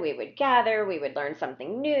fun. We would gather, we would learn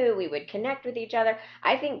something new, we would connect with each other.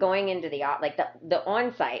 I think going into the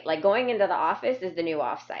on-site, like going into the office is the new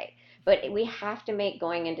offsite. But we have to make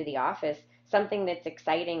going into the office something that's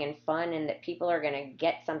exciting and fun and that people are going to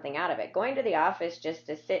get something out of it. Going to the office just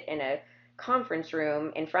to sit in a conference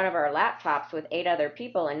room in front of our laptops with 8 other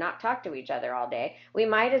people and not talk to each other all day, we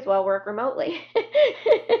might as well work remotely.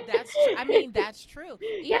 That's true.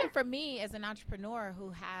 Even Yeah. for me as an entrepreneur who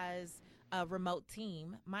has a remote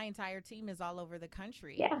team, my entire team is all over the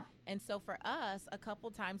country. Yeah. And so for us, a couple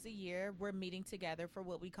times a year, we're meeting together for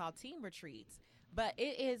what we call team retreats. But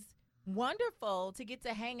it is wonderful to get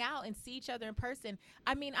to hang out and see each other in person.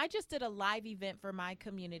 I mean, I just did a live event for my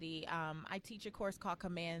community. I teach a course called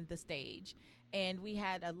Command the Stage, and we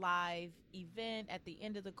had a live event at the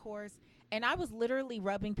end of the course, and I was literally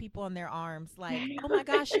rubbing people on their arms like, oh my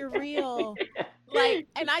gosh, you're real. Like,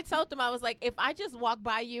 and I told them, I was like, if I just walk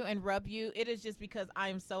by you and rub you, it is just because I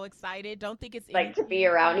am so excited. Don't think it's Like to anything, be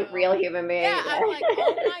around real human beings. Yeah, I'm like,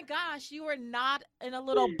 oh my gosh, you are not in a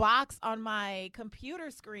little box on my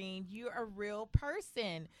computer screen. You're a real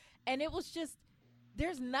person. And it was just,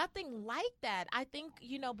 there's nothing like that. I think,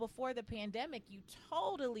 before the pandemic, you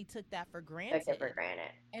totally took that for granted. Took it for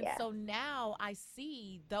granted. And Yeah. so now I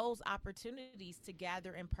see those opportunities to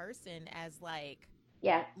gather in person as like,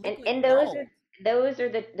 Yeah. And liquid and gold. those are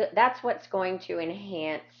that's what's going to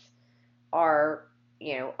enhance our,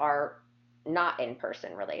 our not in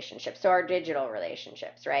person relationships, so our digital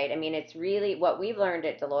relationships, right? I mean, it's really what we've learned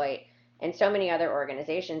at Deloitte and so many other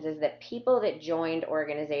organizations is that people that joined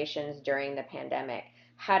organizations during the pandemic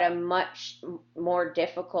had a much more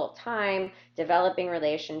difficult time developing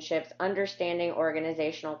relationships, understanding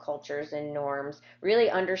organizational cultures and norms, really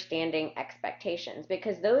understanding expectations,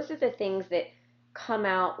 because those are the things that come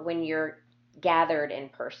out when you're gathered in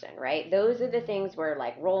person, right? Those are the things where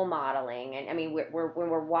like role modeling, and I mean, when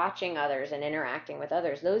we're watching others and interacting with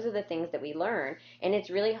others, those are the things that we learn, and it's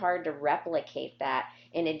really hard to replicate that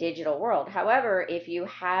in a digital world. However, if you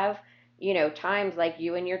have, times like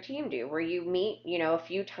you and your team do where you meet, a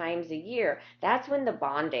few times a year, that's when the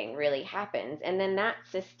bonding really happens, and then that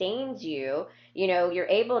sustains you. You're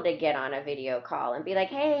able to get on a video call and be like,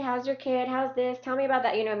 hey, how's your kid, how's this, tell me about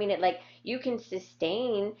that. I mean, it like you can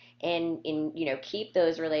sustain and keep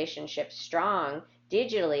those relationships strong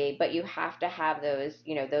digitally, but you have to have those,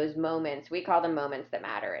 those moments. We call them moments that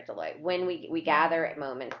matter at Deloitte. When we gather at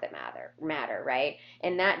moments that matter, right?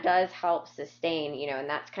 And that does help sustain, and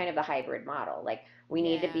that's kind of the hybrid model. Like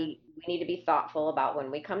Yeah. we need to be thoughtful about when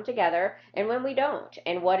we come together and when we don't.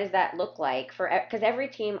 And what does that look like for, because every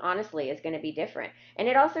team honestly is going to be different. And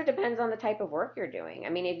it also depends on the type of work you're doing. I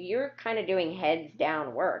mean, if you're kind of doing heads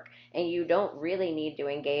down work and you don't really need to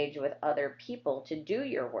engage with other people to do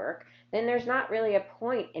your work, then there's not really a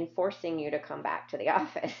point in forcing you to come back to the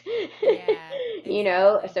office. Yeah,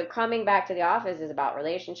 exactly. So coming back to the office is about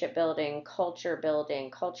relationship building,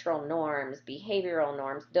 cultural norms, behavioral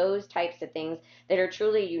norms, those types of things that are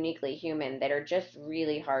truly uniquely human, that are just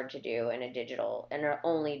really hard to do in an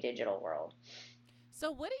only digital world.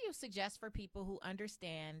 So, what do you suggest for people who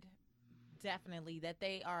understand definitely that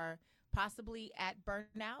they are possibly at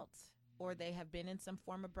burnout or they have been in some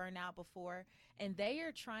form of burnout before and they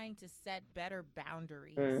are trying to set better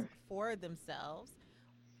boundaries Mm. for themselves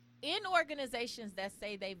in organizations that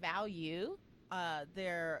say they value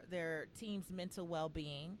their team's mental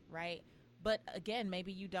well-being, right? But again,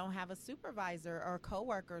 maybe you don't have a supervisor or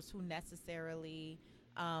coworkers who necessarily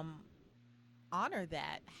um, honor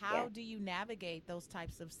that. Yeah. How do you navigate those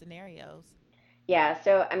types of scenarios? Yeah,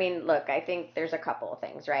 so I mean, look, I think there's a couple of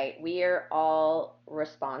things, right? We are all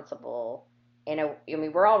responsible I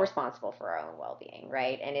mean, we're all responsible for our own well-being,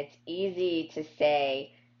 right? And it's easy to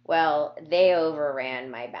say, well, they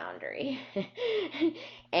overran my boundary.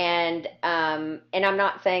 And I'm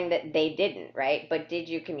not saying that they didn't, right? But did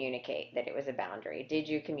you communicate that it was a boundary? Did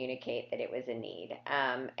you communicate that it was a need?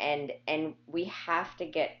 And we have to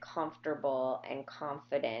get comfortable and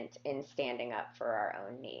confident in standing up for our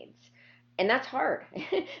own needs. And that's hard,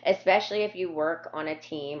 especially if you work on a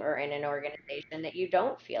team or in an organization that you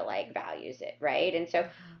don't feel like values it, right? And so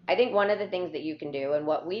Mm-hmm. I think one of the things that you can do, and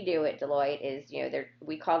what we do at Deloitte is,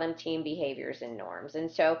 we call them team behaviors and norms.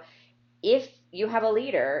 And so if you have a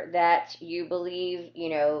leader that you believe,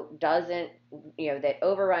 doesn't, that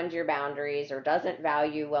overruns your boundaries or doesn't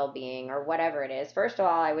value well-being or whatever it is, first of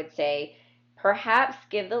all, I would say perhaps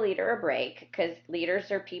give the leader a break, because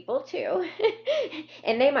leaders are people too.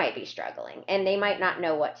 And they might be struggling and they might not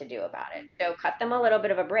know what to do about it. So cut them a little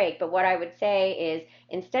bit of a break. But what I would say is,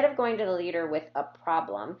 instead of going to the leader with a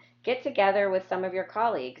problem, get together with some of your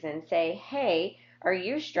colleagues and say, hey, are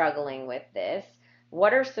you struggling with this?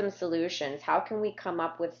 What are some solutions? How can we come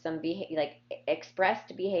up with some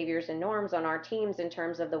expressed behaviors and norms on our teams in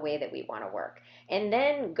terms of the way that we want to work? And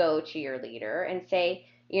then go to your leader and say,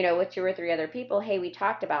 with two or three other people, hey, we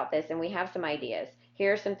talked about this and we have some ideas.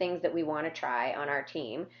 Here are some things that we want to try on our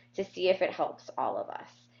team to see if it helps all of us.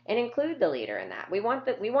 And include the leader in that. We want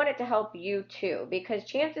it to help you too, because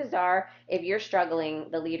chances are, if you're struggling,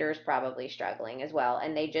 the leader's probably struggling as well,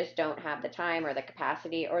 and they just don't have the time or the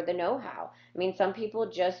capacity or the know-how. I mean, some people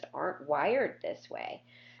just aren't wired this way.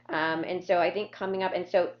 And so I think coming up, and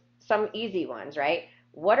so some easy ones, right?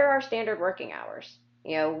 What are our standard working hours?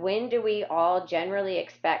 When do we all generally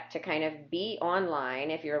expect to kind of be online,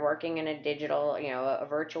 if you're working in a digital, a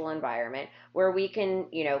virtual environment where we can,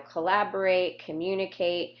 collaborate,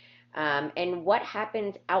 communicate, and what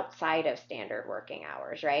happens outside of standard working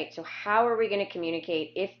hours, right? So how are we going to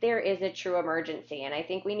communicate if there is a true emergency? And I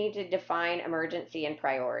think we need to define emergency and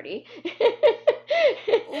priority.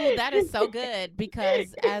 Oh, that is so good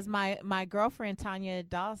because as my girlfriend Tanya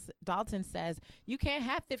Dalton says, you can't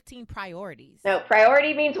have 15 priorities. No,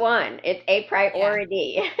 priority means one. It's a Yeah.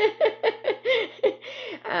 priority.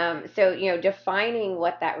 So, defining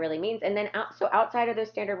what that really means. And then so outside of those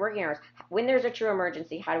standard working hours, when there's a true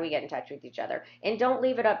emergency, how do we get in touch with each other? And don't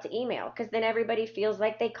leave it up to email, because then everybody feels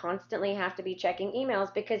like they constantly have to be checking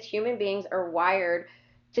emails, because human beings are wired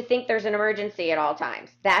to think there's an emergency at all times.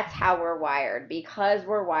 That's how we're wired, because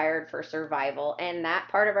we're wired for survival. And that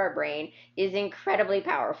part of our brain is incredibly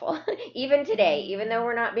powerful. Even today, even though Mm,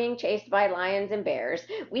 we're not being chased by lions and bears,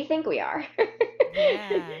 we think we are.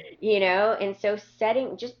 yeah. And so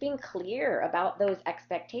just being clear about those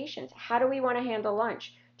expectations. How do we want to handle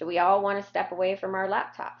lunch? Do we all want to step away from our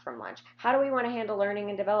laptop from lunch? How do we want to handle learning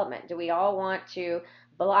and development? Do we all want to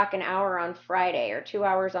block an hour on Friday or 2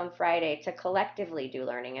 hours on Friday to collectively do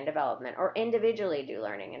learning and development, or individually do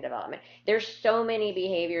learning and development? There's so many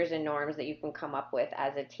behaviors and norms that you can come up with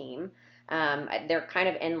as a team. They're kind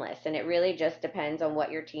of endless, and it really just depends on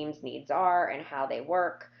what your team's needs are and how they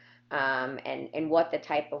work, and what the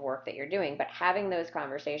type of work that you're doing. But having those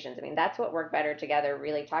conversations, I mean, that's what Work Better Together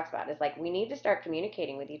really talks about, is like, we need to start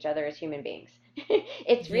communicating with each other as human beings.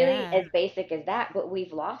 It's really Yeah. as basic as that, but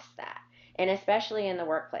we've lost that. And especially in the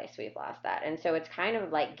workplace, we've lost that. And so it's kind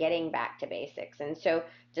of like getting back to basics. And so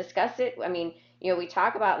discuss it. I mean, we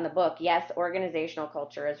talk about in the book, yes, organizational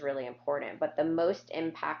culture is really important, but the most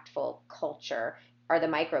impactful culture are the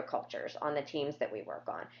microcultures on the teams that we work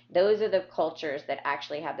on. Those are the cultures that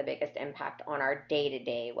actually have the biggest impact on our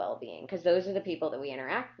day-to-day well-being, because those are the people that we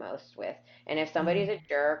interact most with. And if somebody's a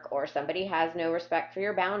jerk or somebody has no respect for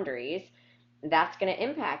your boundaries, that's going to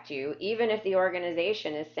impact you, even if the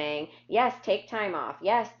organization is saying, yes, take time off,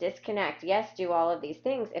 yes, disconnect, yes, do all of these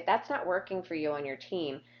things. If that's not working for you on your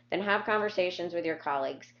team, then have conversations with your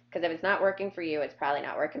colleagues, because if it's not working for you, it's probably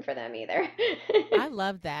not working for them either. I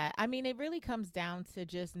love that. I mean, it really comes down to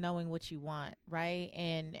just knowing what you want, right?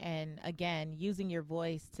 And again, using your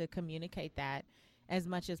voice to communicate that as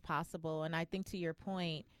much as possible. And I think to your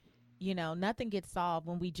point, nothing gets solved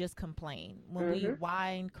when we just complain. When we Hmm.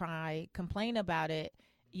 whine, cry, complain about it,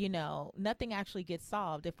 nothing actually gets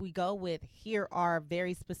solved. If we go with here are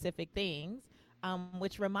very specific things,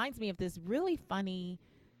 which reminds me of this really funny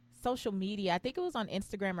social media. I think it was on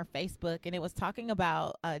Instagram or Facebook, and it was talking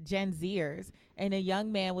about Gen Zers. And a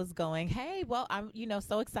young man was going, "Hey, well, I'm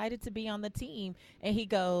so excited to be on the team." And he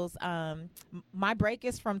goes, "My break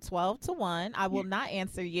is from 12 to 1. I will not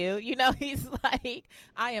answer you." He's like,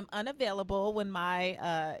 "I am unavailable when my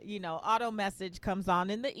auto message comes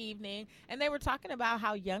on in the evening." And they were talking about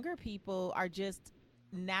how younger people are just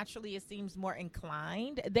naturally, it seems, more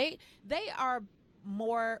inclined. They are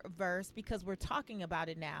more versed because we're talking about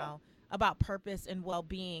it now, about purpose and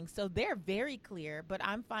well-being, so they're very clear. But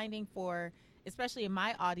I'm finding, for especially in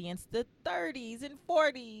my audience, the 30s and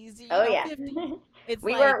 40s, Oh yeah. 50s, it's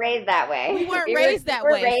We like weren't raised that we way. weren't We were raised we that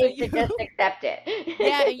were way. So raised to you just accept it.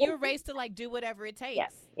 yeah, and you're raised to like do whatever it Yeah,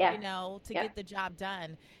 takes, yeah, to yeah. get the job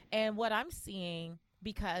done. And what I'm seeing,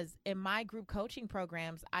 because in my group coaching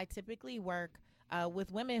programs, I typically work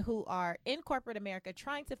with women who are in corporate America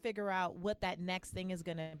trying to figure out what that next thing is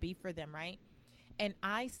going to be for them, right? And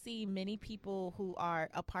I see many people who are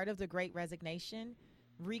a part of the great resignation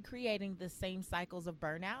recreating the same cycles of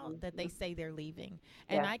burnout that they Mhm. say they're leaving.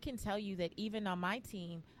 And Yeah. I can tell you that even on my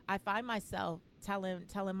team, I find myself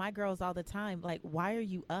telling my girls all the time, like, why are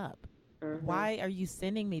you up? Mhm. Why are you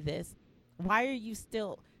sending me this? Why are you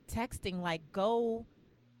still texting, like, go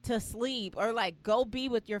to sleep, or like go be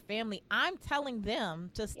with your family? I'm telling them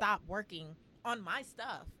to Yeah. stop working on my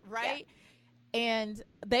stuff, Yeah. right? And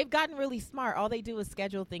they've gotten really smart. All they do is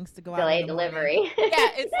schedule things to go out in Delayed the morning. delivery. Yeah,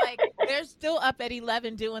 it's like they're still up at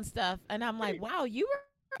 11 doing stuff. And I'm like, wow, you were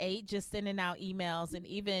 8 just sending out emails. And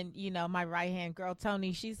even, my right hand girl,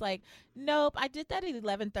 Tony, she's like, nope, I did that at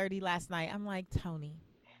 11:30 last night. I'm like, Tony,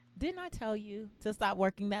 didn't I tell you to stop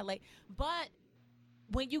working that late? But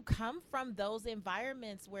when you come from those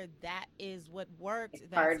environments where that is what worked, It's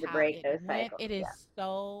that's hard to how break it those went, cycles. it Yeah. is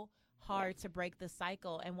so Yeah. hard to break the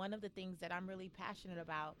cycle. And one of the things that I'm really passionate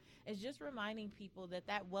about is just reminding people that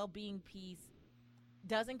that well-being piece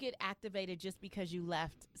doesn't get activated just because you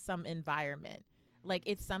left some environment. Like,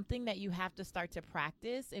 it's something that you have to start to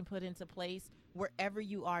practice and put into place wherever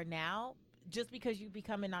you are now. Just because you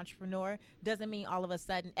become an entrepreneur doesn't mean all of a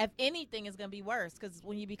sudden, if anything, is going to be worse. Because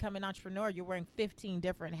when you become an entrepreneur, you're wearing 15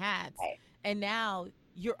 different hats, Right. and now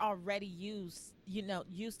you're already used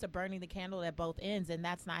to burning the candle at both ends, and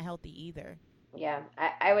that's not healthy either. Yeah,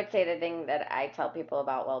 I would say the thing that I tell people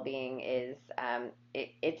about well-being is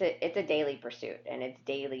it's a daily pursuit, and it's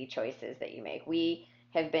daily choices that you make. We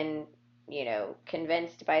have been,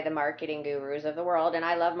 convinced by the marketing gurus of the world, and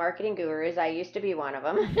I love marketing gurus. I used to be one of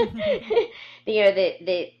them.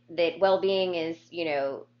 That well-being is,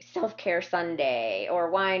 self-care Sunday or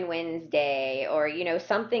wine Wednesday, or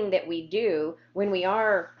something that we do when we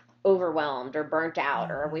are overwhelmed or burnt out,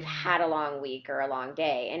 or we've Hmm. had a long week or a long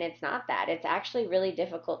day. And it's not that. It's actually really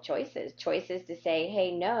difficult choices to say,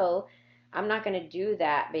 hey, no, I'm not going to do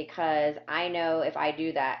that, because I know if I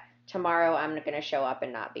do that, tomorrow I'm going to show up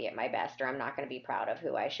and not be at my best, or I'm not going to be proud of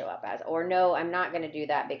who I show up as. Or no, I'm not going to do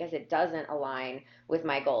that because it doesn't align with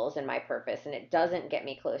my goals and my purpose, and it doesn't get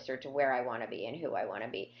me closer to where I want to be and who I want to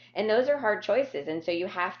be. And those are hard choices. And so you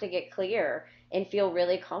have to get clear and feel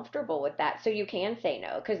really comfortable with that so you can say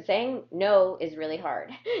no, because saying no is really hard.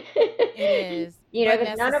 It is, but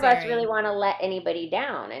Because none of us really necessary. want to let anybody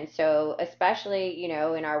down. And so, especially, in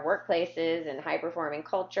our workplaces and high performing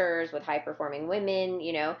cultures with high performing women,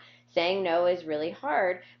 saying no is really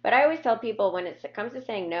hard. But I always tell people, when it comes to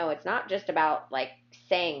saying no, it's not just about like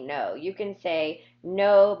saying no. You can say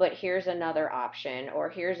no, but here's another option, or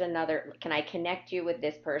here's another, can I connect you with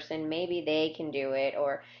this person? Maybe they can do it.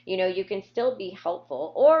 Or, you can still be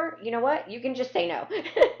helpful, or you know what? You can just say no.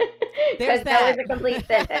 Because that was a complete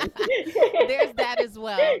sentence. There's that as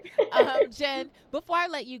well. Jen, before I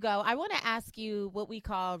let you go, I want to ask you what we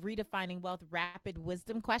call redefining wealth rapid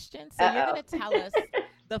wisdom questions. So you're going to tell us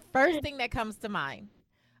the first thing that comes to mind.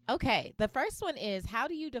 Okay. The first one is, how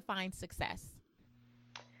do you define success?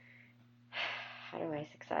 How do I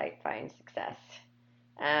find success?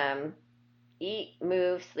 Eat,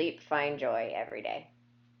 move, sleep, find joy every day.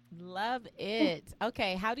 Love it.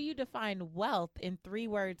 Okay. How do you define wealth in 3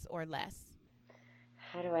 words or less?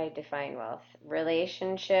 How do I define wealth?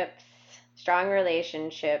 Relationships, strong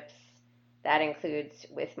relationships. That includes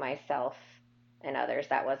with myself and others.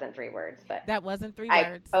 That wasn't 3 words, but that wasn't 3 I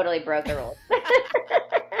words. Totally broke the rules.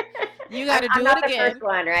 You got to do I'm not it again. The first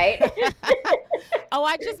one, right? Oh,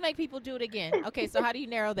 I just make people do it again. Okay, so how do you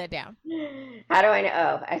narrow that down? How do I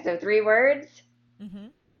know? Oh, so 3 words. Mm-hmm.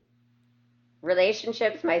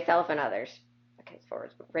 Relationships, myself, and others. Okay, it's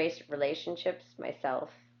 4 words. Relationships, myself,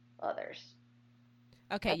 others.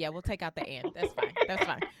 Okay, yeah, we'll take out the and. That's fine. That's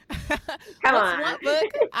fine. Come What's on. one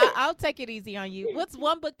book? I'll take it easy on you. What's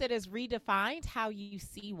one book that has redefined how you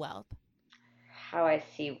see wealth? How I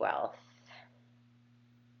see wealth.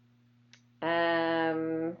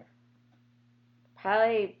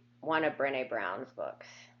 Probably one of Brené Brown's books.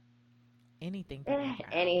 Anything from Brené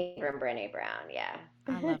Brown. Anything from Brené Brown, yeah.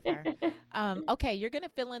 I love her. Okay, you're going to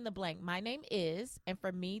fill in the blank. My name is, and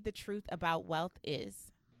for me, the truth about wealth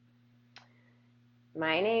is.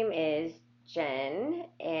 My name is Jen,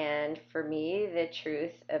 and for me, the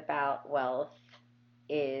truth about wealth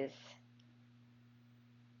is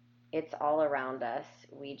it's all around us.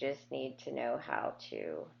 We just need to know how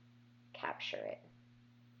to capture it.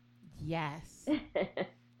 Yes.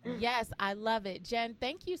 Yes, I love it. Jen,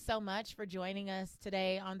 thank you so much for joining us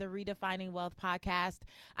today on the Redefining Wealth podcast.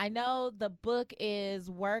 I know the book is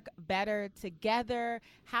Work Better Together.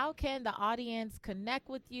 How can the audience connect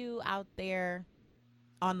with you out there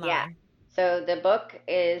online? Yeah. So the book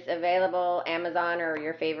is available Amazon or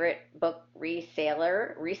your favorite book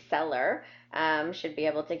reseller should be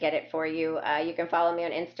able to get it for you. You can follow me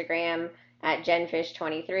on Instagram at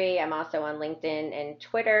JenFish23. I'm also on LinkedIn and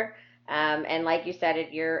Twitter. And like you said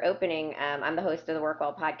at your opening, I'm the host of the Work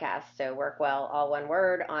Well podcast. So Work Well, all one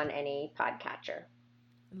word, on any podcatcher.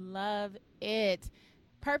 Love it.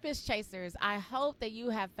 Purpose Chasers, I hope that you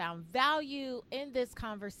have found value in this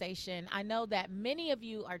conversation. I know that many of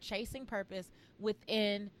you are chasing purpose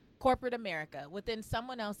within corporate America, within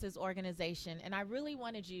someone else's organization. And I really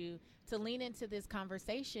wanted you to lean into this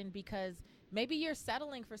conversation because maybe you're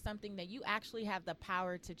settling for something that you actually have the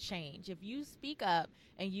power to change. If you speak up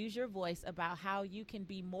and use your voice about how you can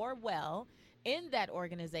be more well in that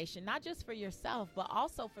organization, not just for yourself, but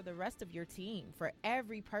also for the rest of your team, for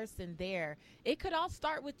every person there, it could all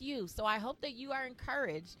start with you. So I hope that you are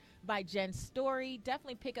encouraged by Jen's story.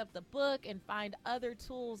 Definitely pick up the book and find other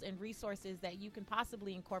tools and resources that you can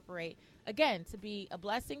possibly incorporate, again, to be a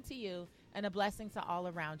blessing to you and a blessing to all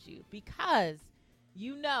around you, because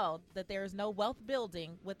you know that there is no wealth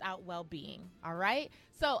building without well-being. All right.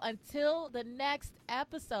 So until the next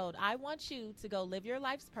episode, I want you to go live your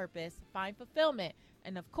life's purpose, find fulfillment,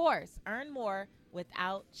 and of course, earn more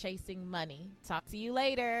without chasing money. Talk to you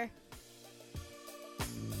later.